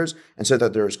providers, and so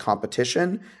that there's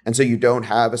competition, and so you don't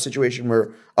have a situation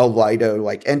where a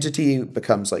Lido-like entity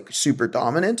becomes super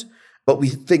dominant. But we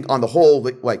think on the whole,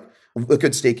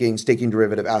 liquid staking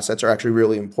derivative assets are actually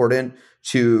really important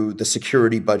to the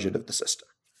security budget of the system.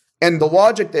 And the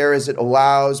logic there is it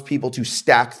allows people to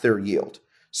stack their yield.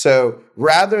 So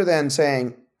rather than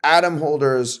saying Atom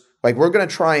holders, we're going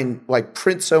to try and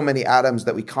print so many Atoms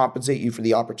that we compensate you for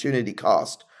the opportunity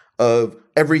cost of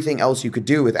everything else you could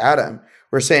do with Atom,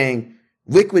 we're saying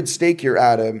liquid stake your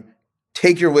Atom,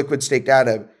 take your liquid staked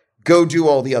Atom, go do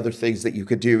all the other things that you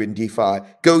could do in DeFi.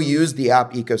 Go use the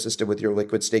app ecosystem with your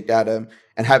liquid staked Atom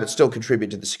and have it still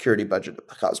contribute to the security budget of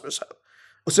the Cosmos Hub.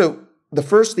 So the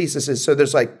first thesis is, so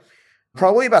there's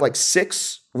probably about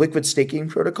 6 liquid staking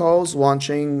protocols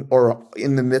launching or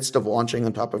in the midst of launching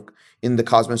in the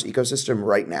Cosmos ecosystem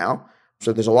right now.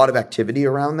 So there's a lot of activity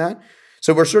around that.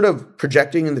 So we're sort of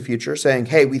projecting in the future saying,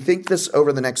 hey, we think this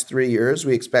over the next 3 years,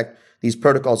 we expect these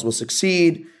protocols will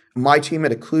succeed. My team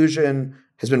at Occlusion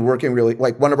has been working really,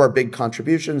 one of our big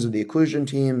contributions of the Occlusion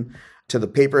team to the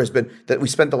paper has been that we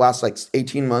spent the last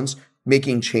 18 months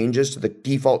making changes to the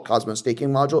default Cosmos staking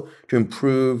module to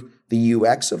improve the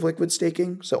UX of liquid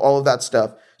staking. So all of that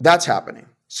stuff, that's happening.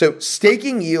 So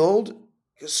staking yield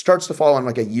starts to fall on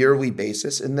a yearly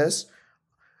basis in this.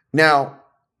 Now,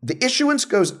 the issuance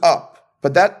goes up,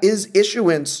 but that is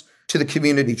issuance to the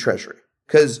community treasury,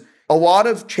 because a lot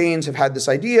of chains have had this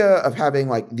idea of having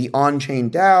the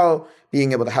on-chain DAO,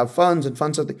 being able to have funds and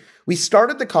fund something. We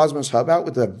started the Cosmos Hub out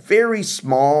with a very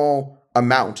small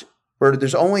amount where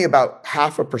there's only about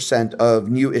 0.5% of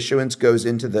new issuance goes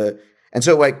into and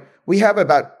so we have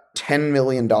about $10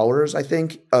 million, I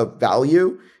think, of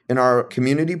value in our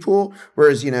community pool,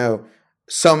 whereas,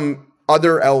 some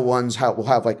other L1s will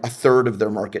have a third of their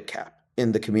market cap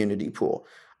in the community pool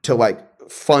to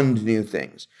fund new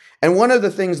things. And one of the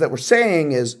things that we're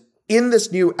saying is in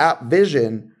this new app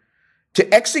vision,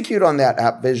 to execute on that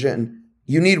app vision,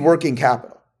 you need working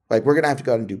capital. We're going to have to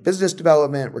go out and do business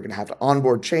development. We're going to have to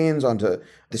onboard chains onto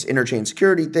this interchain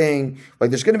security thing.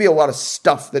 There's going to be a lot of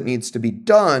stuff that needs to be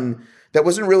done that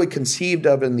wasn't really conceived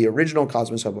of in the original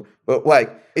Cosmos Hub.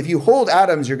 But if you hold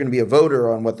Atoms, you're going to be a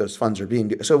voter on what those funds are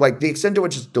being. So the extent to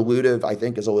which it's dilutive, I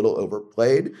think, is a little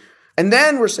overplayed. And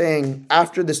then we're saying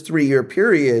after this 3-year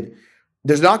period,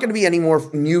 there's not going to be any more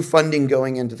new funding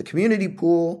going into the community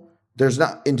pool. There's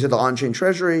not into the on-chain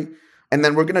treasury. And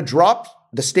then we're going to drop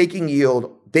the staking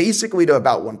yield basically to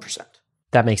about 1%.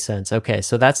 That makes sense. Okay,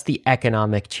 so that's the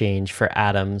economic change for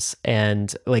atoms,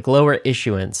 and like lower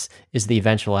issuance is the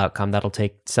eventual outcome that'll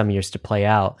take some years to play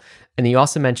out. And then you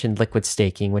also mentioned liquid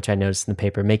staking, which I noticed in the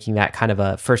paper, making that kind of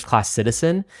a first-class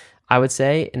citizen, I would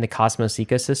say, in the Cosmos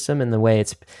ecosystem. And the way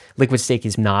it's liquid stake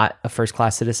is not a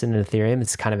first-class citizen in Ethereum.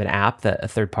 It's kind of an app that a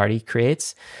third party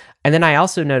creates. And then I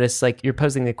also noticed, like, you're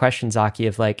posing the question, Zaki,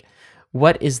 of like,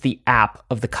 what is the app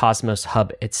of the Cosmos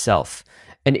Hub itself?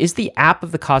 And is the app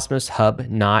of the Cosmos Hub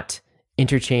not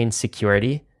interchain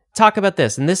security? Talk about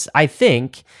this. And this, I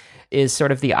think, is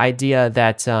sort of the idea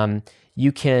that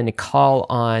you can call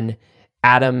on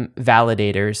Atom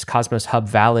validators, Cosmos Hub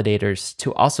validators,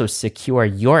 to also secure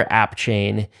your app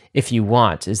chain if you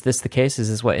want. Is this the case? Is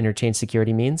this what interchain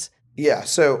security means? Yeah.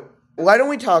 So why don't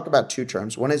we talk about two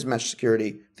terms? One is mesh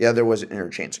security. The other was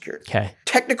interchain security. Okay.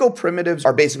 Technical primitives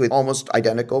are basically almost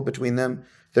identical between them.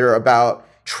 They're about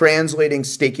translating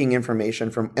staking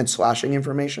information and slashing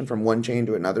information from one chain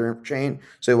to another chain.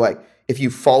 So like if you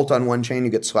fault on one chain,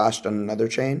 you get slashed on another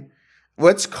chain.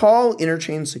 Let's call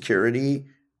interchain security,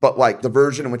 but like the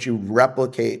version in which you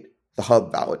replicate the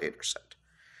hub validator set.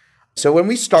 So when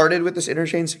we started with this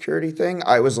interchain security thing,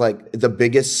 I was like the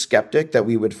biggest skeptic that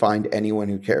we would find anyone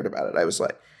who cared about it. I was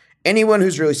like, anyone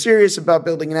who's really serious about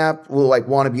building an app will like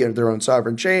want to be their own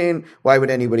sovereign chain. Why would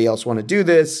anybody else want to do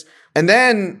this? And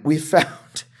then we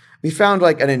found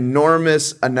like an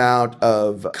enormous amount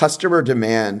of customer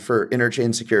demand for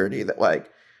interchain security that like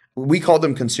we call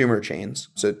them consumer chains.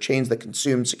 So chains that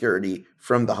consume security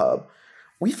from the hub.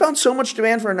 We found so much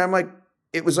demand for it, and I'm like,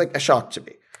 it was like a shock to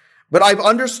me. But I've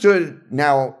understood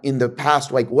now in the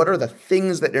past, like what are the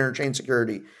things that interchain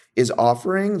security is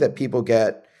offering that people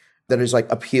get that is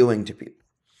like appealing to people.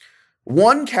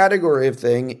 One category of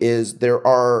thing is there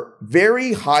are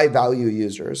very high value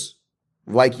users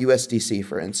like USDC,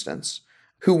 for instance,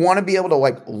 who want to be able to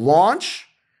like launch,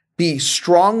 be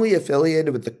strongly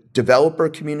affiliated with the developer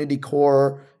community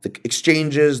core, the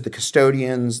exchanges, the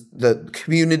custodians, the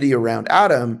community around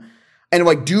Atom, and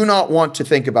like do not want to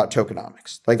think about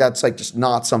tokenomics. Like that's like just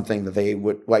not something that they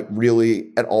would like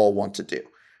really at all want to do.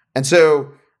 And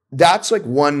so that's like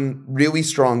one really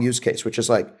strong use case, which is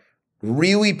like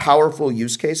really powerful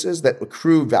use cases that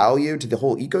accrue value to the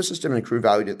whole ecosystem and accrue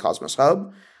value to the Cosmos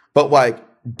Hub, but like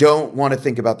don't want to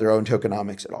think about their own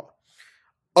tokenomics at all.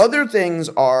 Other things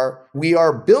are, we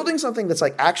are building something that's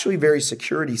like actually very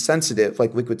security sensitive,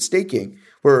 like liquid staking,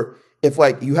 where if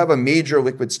like you have a major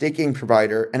liquid staking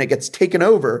provider and it gets taken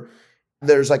over,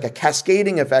 there's like a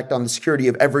cascading effect on the security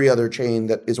of every other chain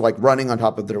that is like running on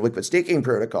top of their liquid staking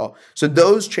protocol. So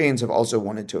those chains have also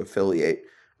wanted to affiliate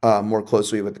more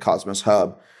closely with the Cosmos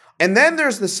Hub. And then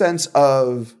there's the sense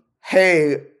of,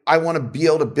 hey, I want to be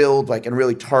able to build like and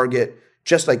really target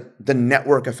just like the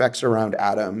network effects around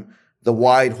Atom, the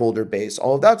wide holder base,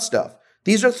 all of that stuff.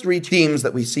 These are three themes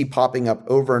that we see popping up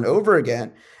over and over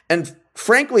again. And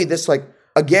frankly, this like,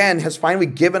 again, has finally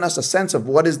given us a sense of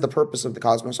what is the purpose of the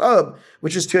Cosmos Hub,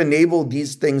 which is to enable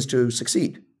these things to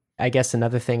succeed. I guess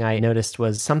another thing I noticed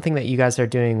was something that you guys are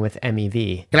doing with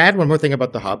MEV. Can I add one more thing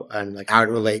about the hub and like how it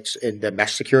relates in the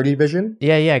mesh security vision?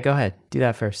 Yeah, go ahead. Do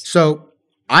that first. So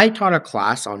I taught a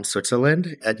class on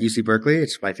Switzerland at UC Berkeley.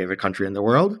 It's my favorite country in the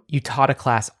world. You taught a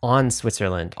class on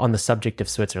Switzerland, on the subject of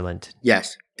Switzerland.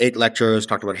 Yes. 8 lectures,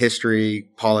 talked about history,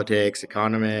 politics,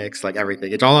 economics, like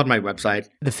everything. It's all on my website.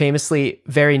 The famously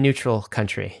very neutral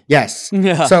country. Yes.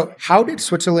 Yeah. So how did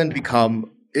Switzerland become,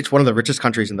 it's one of the richest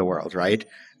countries in the world, right?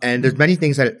 And there's many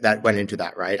things that went into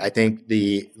that, right? I think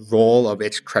the role of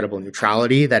its credible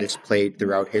neutrality that it's played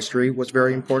throughout history was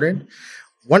very important.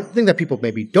 One thing that people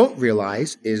maybe don't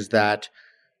realize is that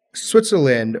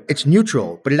Switzerland, it's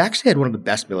neutral, but it actually had one of the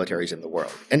best militaries in the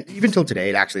world. And even till today,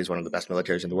 it actually is one of the best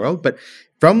militaries in the world. But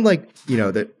from like,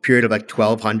 the period of like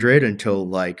 1200 until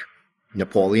like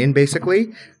Napoleon,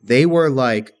 basically, they were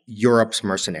like Europe's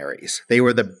mercenaries. They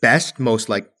were the best, most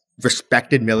like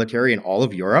respected military in all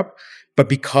of Europe. But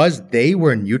because they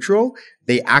were neutral,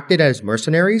 they acted as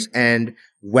mercenaries and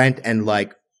went and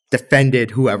like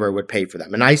defended whoever would pay for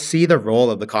them. And I see the role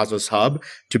of the Cosmos Hub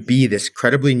to be this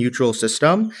credibly neutral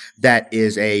system that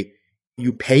is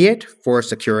you pay it for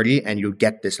security and you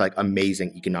get this like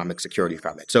amazing economic security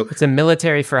from it. So it's a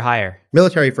military for hire.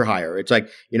 Military for hire. It's like,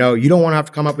 you don't want to have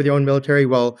to come up with your own military.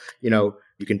 Well,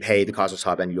 you can pay the Cosmos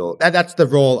Hub and that's the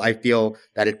role I feel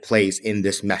that it plays in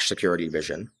this mesh security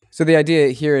vision. So the idea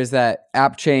here is that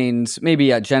app chains,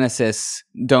 maybe at Genesis,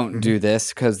 don't do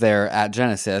this because they're at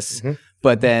Genesis,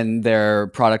 but then their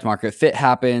product market fit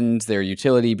happens, their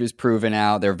utility is proven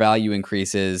out, their value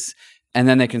increases, and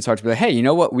then they can start to be like, hey, you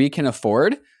know what we can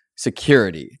afford?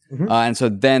 security. And so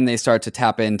then they start to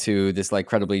tap into this like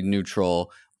credibly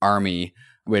neutral army,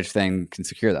 which then can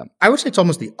secure them. I would say it's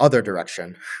almost the other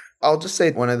direction. I'll just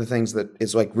say one of the things that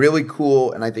is like really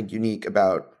cool and I think unique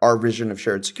about our vision of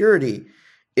shared security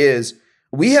is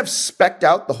we have specced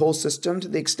out the whole system to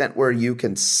the extent where you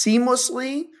can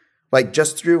seamlessly, like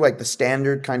just through like the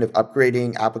standard kind of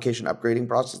application upgrading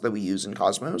process that we use in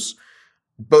Cosmos,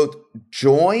 both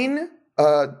join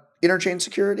interchain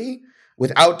security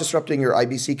without disrupting your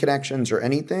IBC connections or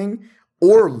anything,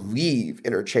 or leave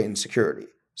interchain security.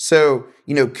 So,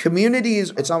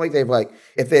 communities, it's not like they've like,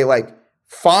 if they like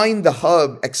find the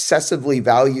hub excessively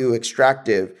value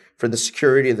extractive for the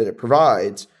security that it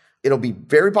provides, it'll be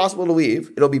very possible to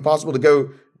leave. It'll be possible to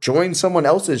go join someone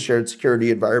else's shared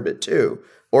security environment too,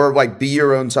 or like be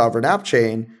your own sovereign app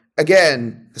chain.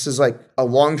 Again, this is like a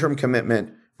long-term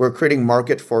commitment. We're creating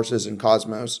market forces in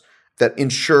Cosmos that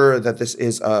ensure that this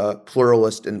is a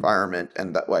pluralist environment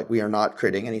and that like we are not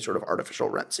creating any sort of artificial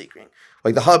rent seeking.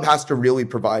 Like the hub has to really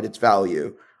provide its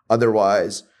value.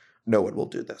 Otherwise, no one will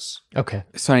do this. Okay.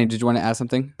 Sonny, did you want to add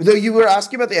something? Though you were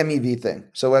asking about the MEV thing.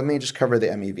 So let me just cover the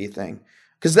MEV thing.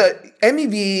 Because the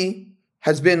MEV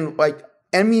has been like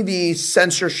MEV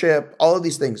censorship, all of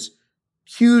these things,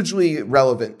 hugely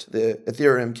relevant to the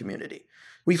Ethereum community.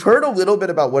 We've heard a little bit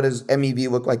about what does MEV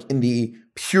look like in the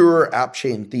pure app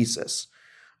chain thesis.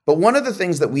 But one of the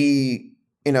things that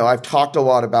I've talked a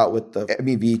lot about with the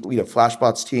MEV,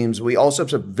 Flashbots teams, we also have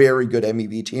some very good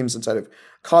MEV teams inside of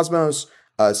Cosmos,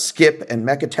 Skip and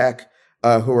Mechatech,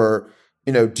 who are,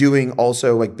 doing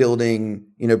also like building,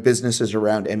 businesses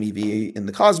around MEV in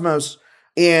the Cosmos.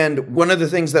 And one of the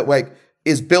things that like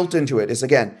is built into it is,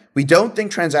 again, we don't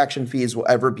think transaction fees will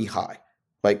ever be high.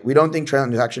 Like we don't think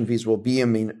transaction fees will be a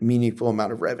meaningful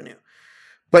amount of revenue.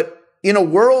 But in a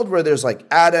world where there's like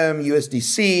Atom,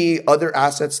 USDC, other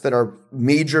assets that are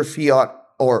major fiat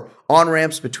or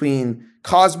on-ramps between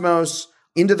Cosmos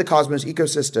into the Cosmos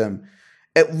ecosystem,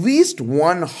 at least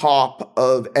one hop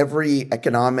of every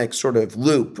economic sort of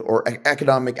loop or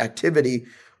economic activity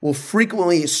will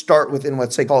frequently start within,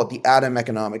 let's say, call it the Atom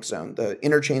economic zone. The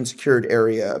interchain secured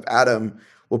area of Atom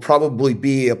will probably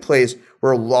be a place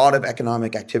where a lot of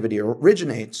economic activity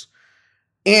originates.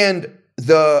 And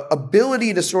the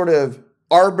ability to sort of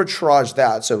arbitrage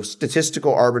that, so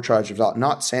statistical arbitrage of that,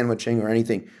 not sandwiching or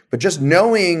anything, but just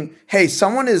knowing, hey,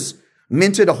 someone has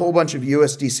minted a whole bunch of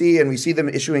USDC and we see them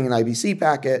issuing an IBC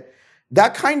packet,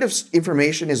 that kind of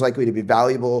information is likely to be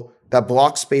valuable. That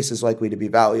block space is likely to be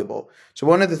valuable. So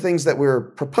one of the things that we're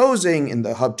proposing in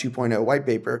the Hub 2.0 white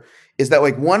paper is that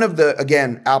like one of the,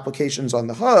 again, applications on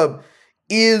the Hub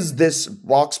is this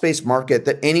block space market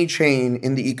that any chain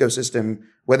in the ecosystem,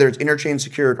 whether it's interchain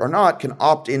secured or not, can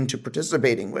opt into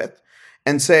participating with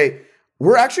and say,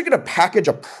 we're actually going to package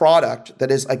a product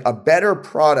that is like a better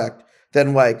product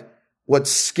than like what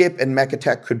Skip and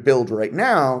Mechatech could build right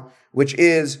now, which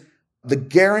is the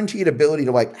guaranteed ability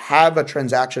to like have a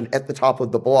transaction at the top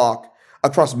of the block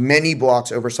across many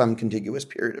blocks over some contiguous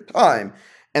period of time.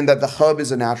 And that the Hub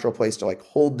is a natural place to like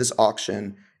hold this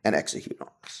auction and execute on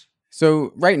this.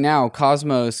 So right now,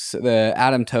 Cosmos, the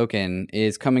Atom token,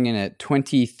 is coming in at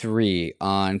 23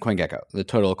 on CoinGecko, the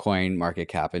total coin market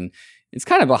cap. And it's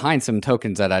kind of behind some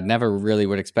tokens that I'd never really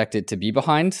would expect it to be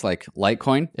behind, like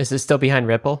Litecoin. Is it still behind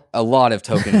Ripple? A lot of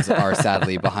tokens are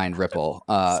sadly behind Ripple.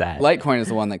 Sad. Litecoin is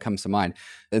the one that comes to mind.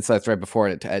 It's right before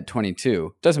it at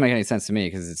 22. Doesn't make any sense to me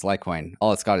because it's Litecoin.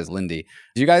 All it's got is Lindy.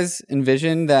 Do you guys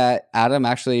envision that Atom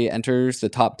actually enters the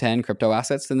top 10 crypto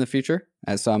assets in the future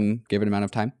at some given amount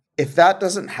of time? If that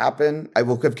doesn't happen, I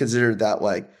will have considered that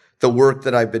like the work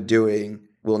that I've been doing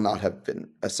will not have been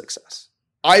a success.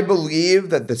 I believe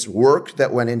that this work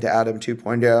that went into Atom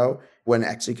 2.0, when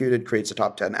executed, creates a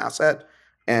top 10 asset.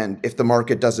 And if the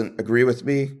market doesn't agree with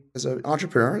me as an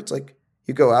entrepreneur, it's like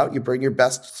you go out, you bring your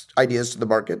best ideas to the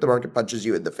market punches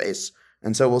you in the face.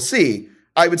 And so we'll see.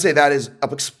 I would say that is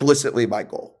explicitly my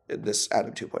goal in this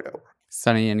Atom 2.0 work.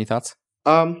 Sonny, any thoughts?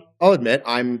 I'll admit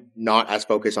I'm not as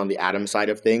focused on the Atom side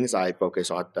of things. I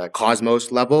focus on the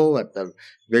Cosmos level at the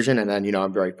vision. And then,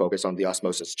 I'm very focused on the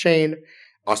Osmosis chain.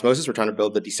 Osmosis, we're trying to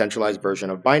build the decentralized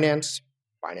version of Binance.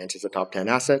 Binance is a top 10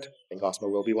 asset. I think Osmo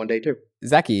will be one day too.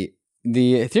 Zaki,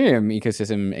 the Ethereum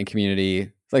ecosystem and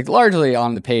community, like largely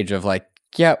on the page of like,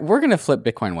 yeah, we're going to flip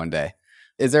Bitcoin one day.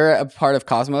 Is there a part of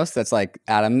Cosmos that's like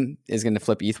Atom is going to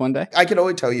flip ETH one day? I can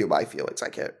only tell you my feelings.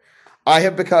 I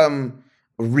have become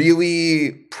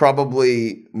really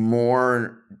probably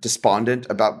more despondent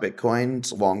about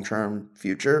Bitcoin's long-term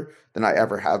future than I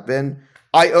ever have been.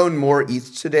 I own more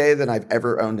ETH today than I've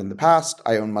ever owned in the past.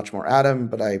 I own much more Atom,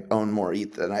 but I own more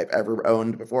ETH than I've ever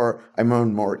owned before. I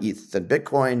own more ETH than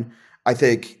Bitcoin. I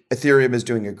think Ethereum is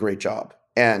doing a great job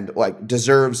and like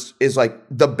is like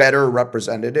the better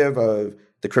representative of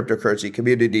the cryptocurrency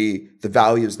community, the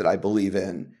values that I believe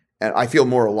in. And I feel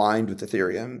more aligned with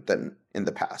Ethereum than in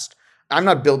the past. I'm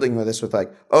not building this with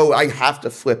like, oh, I have to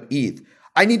flip ETH.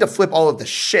 I need to flip all of the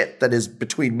shit that is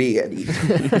between me and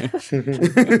ETH.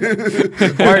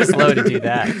 Or slow to do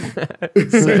that.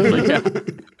 Certainly,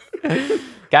 yeah.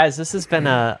 Guys, this has been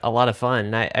a lot of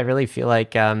fun. I really feel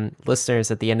like listeners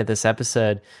at the end of this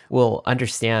episode will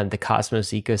understand the Cosmos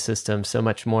ecosystem so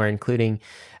much more, including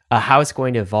how it's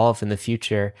going to evolve in the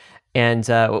future. And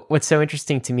what's so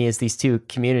interesting to me is these two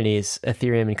communities,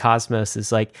 Ethereum and Cosmos,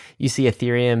 is like you see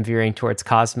Ethereum veering towards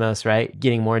Cosmos, right?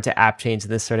 Getting more into app chains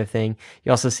and this sort of thing.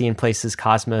 You also see in places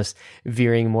Cosmos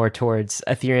veering more towards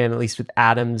Ethereum, at least with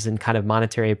atoms and kind of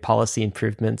monetary policy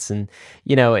improvements. And,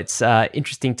 you know, it's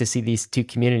interesting to see these two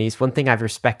communities. One thing I've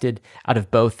respected out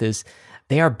of both is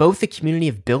they are both a community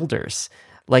of builders.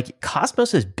 Like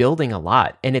Cosmos is building a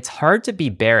lot, and it's hard to be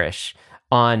bearish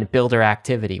on builder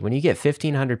activity. When you get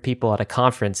 1,500 people at a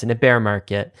conference in a bear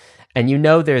market and you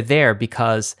know they're there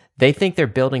because they think they're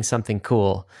building something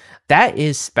cool, that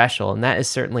is special, and that is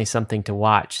certainly something to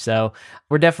watch. So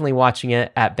we're definitely watching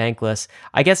it at Bankless.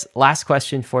 I guess last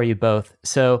question for you both.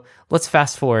 So let's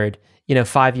fast forward,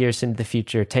 5 years into the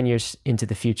future, 10 years into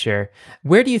the future.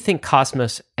 Where do you think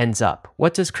Cosmos ends up?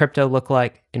 What does crypto look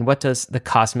like? And what does the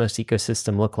Cosmos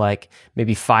ecosystem look like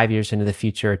maybe 5 years into the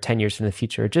future or 10 years into the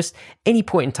future? Or just any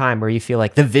point in time where you feel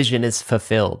like the vision is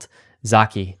fulfilled?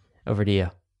 Zaki, over to you.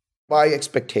 My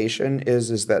expectation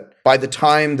is that by the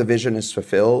time the vision is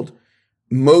fulfilled,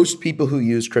 most people who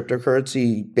use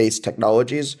cryptocurrency-based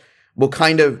technologies will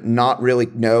kind of not really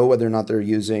know whether or not they're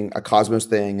using a Cosmos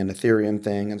thing, an Ethereum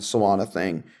thing, and a Solana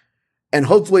thing. And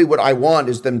hopefully what I want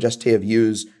is them just to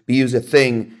use a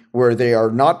thing where they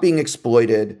are not being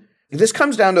exploited. This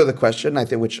comes down to the question, I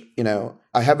think, which,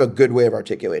 I have a good way of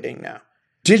articulating now.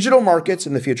 Digital markets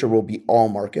in the future will be all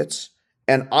markets.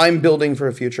 And I'm building for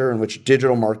a future in which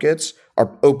digital markets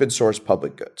are open source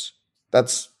public goods.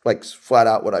 That's like flat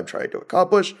out what I'm trying to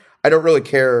accomplish. I don't really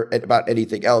care about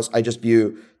anything else. I just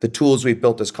view the tools we've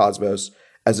built as Cosmos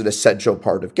as an essential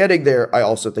part of getting there. I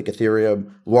also think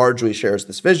Ethereum largely shares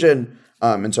this vision,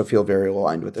 and so feel very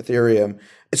aligned with Ethereum.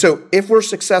 So if we're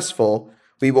successful,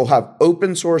 we will have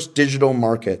open source digital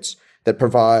markets that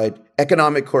provide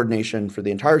economic coordination for the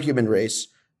entire human race.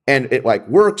 And it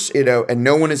works, and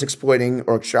no one is exploiting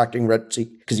or extracting rent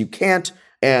because you can't.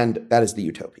 And that is the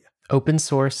utopia. Open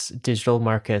source digital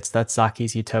markets. That's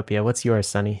Zaki's utopia. What's yours,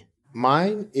 Sunny?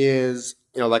 Mine is,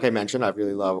 like I mentioned, I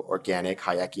really love organic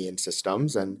Hayekian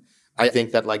systems. And I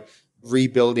think that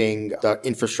rebuilding the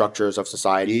infrastructures of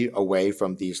society away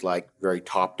from these very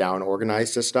top-down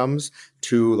organized systems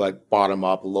to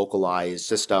bottom-up localized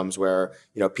systems where,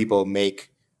 people make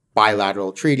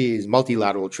bilateral treaties,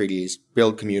 multilateral treaties,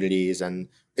 build communities, and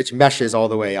it meshes all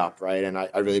the way up, right? And I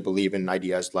really believe in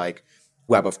ideas like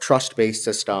web of trust-based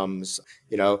systems.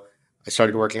 One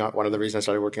of the reasons I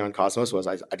started working on Cosmos was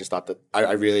I just thought that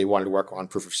I really wanted to work on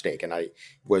proof of stake, and I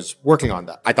was working on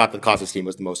that. I thought the Cosmos team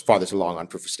was the most farthest along on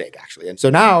proof of stake, actually. And so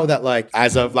now that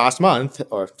as of last month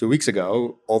or 2 weeks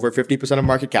ago, over 50% of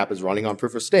market cap is running on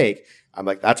proof of stake, I'm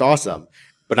like, that's awesome.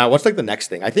 But now what's the next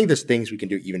thing? I think there's things we can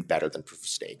do even better than proof of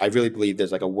stake. I really believe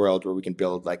there's a world where we can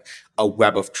build a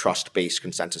web of trust-based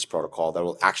consensus protocol that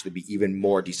will actually be even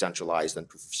more decentralized than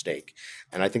proof of stake.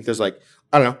 And I think there's I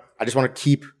don't know, I just want to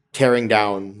keep tearing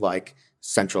down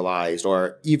centralized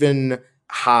or even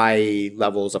high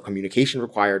levels of communication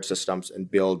required systems and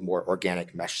build more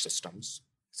organic mesh systems.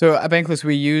 So at Bankless,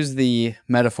 we use the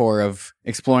metaphor of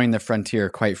exploring the frontier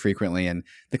quite frequently, and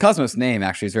the Cosmos name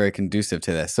actually is very conducive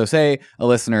to this. So say a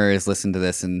listener is listening to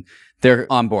this and they're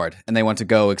on board and they want to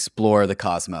go explore the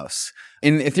Cosmos.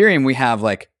 In Ethereum, we have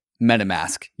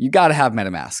MetaMask. You got to have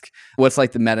MetaMask. What's the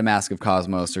MetaMask of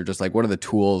Cosmos, or just what are the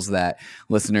tools that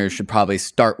listeners should probably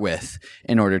start with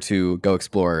in order to go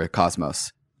explore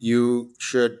Cosmos? You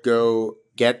should go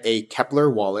get a Kepler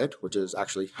wallet, which is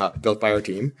actually built by our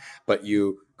team, but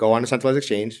you go on a centralized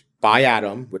exchange, buy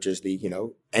Atom, which is the,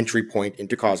 entry point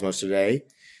into Cosmos today.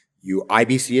 You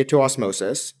IBC it to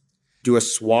Osmosis, do a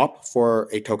swap for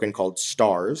a token called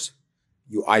Stars.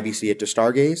 You IBC it to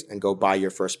Stargaze and go buy your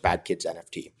first Bad Kids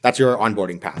NFT. That's your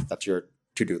onboarding path. That's your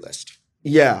to-do list.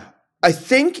 Yeah. I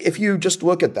think if you just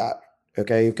look at that,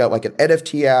 okay, you've got an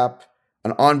NFT app,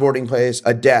 an onboarding place,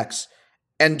 a DEX,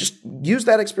 and just use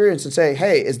that experience and say,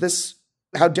 hey, is this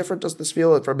how different does this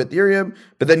feel from Ethereum?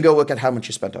 But then go look at how much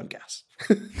you spent on gas.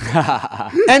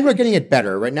 And we're getting it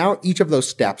better. Right now, each of those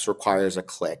steps requires a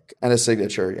click. And a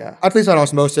signature, yeah. At least on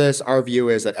Osmosis, our view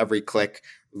is that every click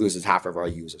loses half of our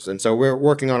users. And so we're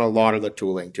working on a lot of the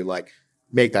tooling to like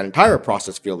make that entire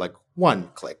process feel like one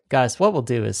click. Guys, what we'll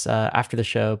do is after the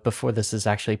show, before this is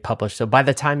actually published, so by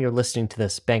the time you're listening to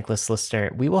this, Bankless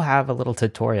listener, we will have a little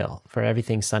tutorial for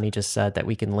everything Sunny just said that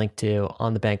we can link to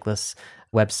on the Bankless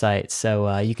website.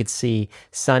 So you could see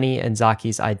Sunny and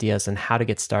Zaki's ideas on how to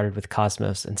get started with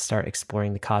Cosmos and start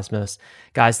exploring the Cosmos.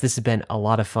 Guys, this has been a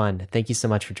lot of fun. Thank you so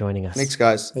much for joining us. Thanks,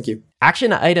 guys. Thank you.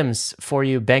 Action items for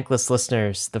you Bankless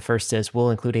listeners. The first is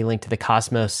we'll include a link to the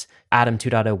Cosmos Atom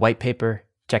 2.0 white paper.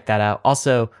 Check that out.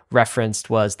 Also referenced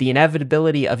was The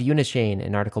Inevitability of Unichain,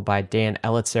 an article by Dan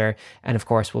Elitzer. And of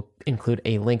course, we'll include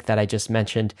a link that I just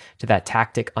mentioned to that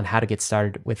tactic on how to get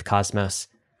started with Cosmos.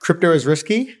 Crypto is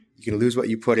risky. You can lose what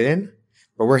you put in,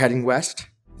 but we're heading west.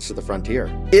 This is the frontier.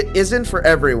 It isn't for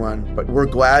everyone, but we're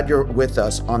glad you're with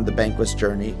us on the Bankless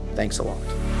journey. Thanks a lot.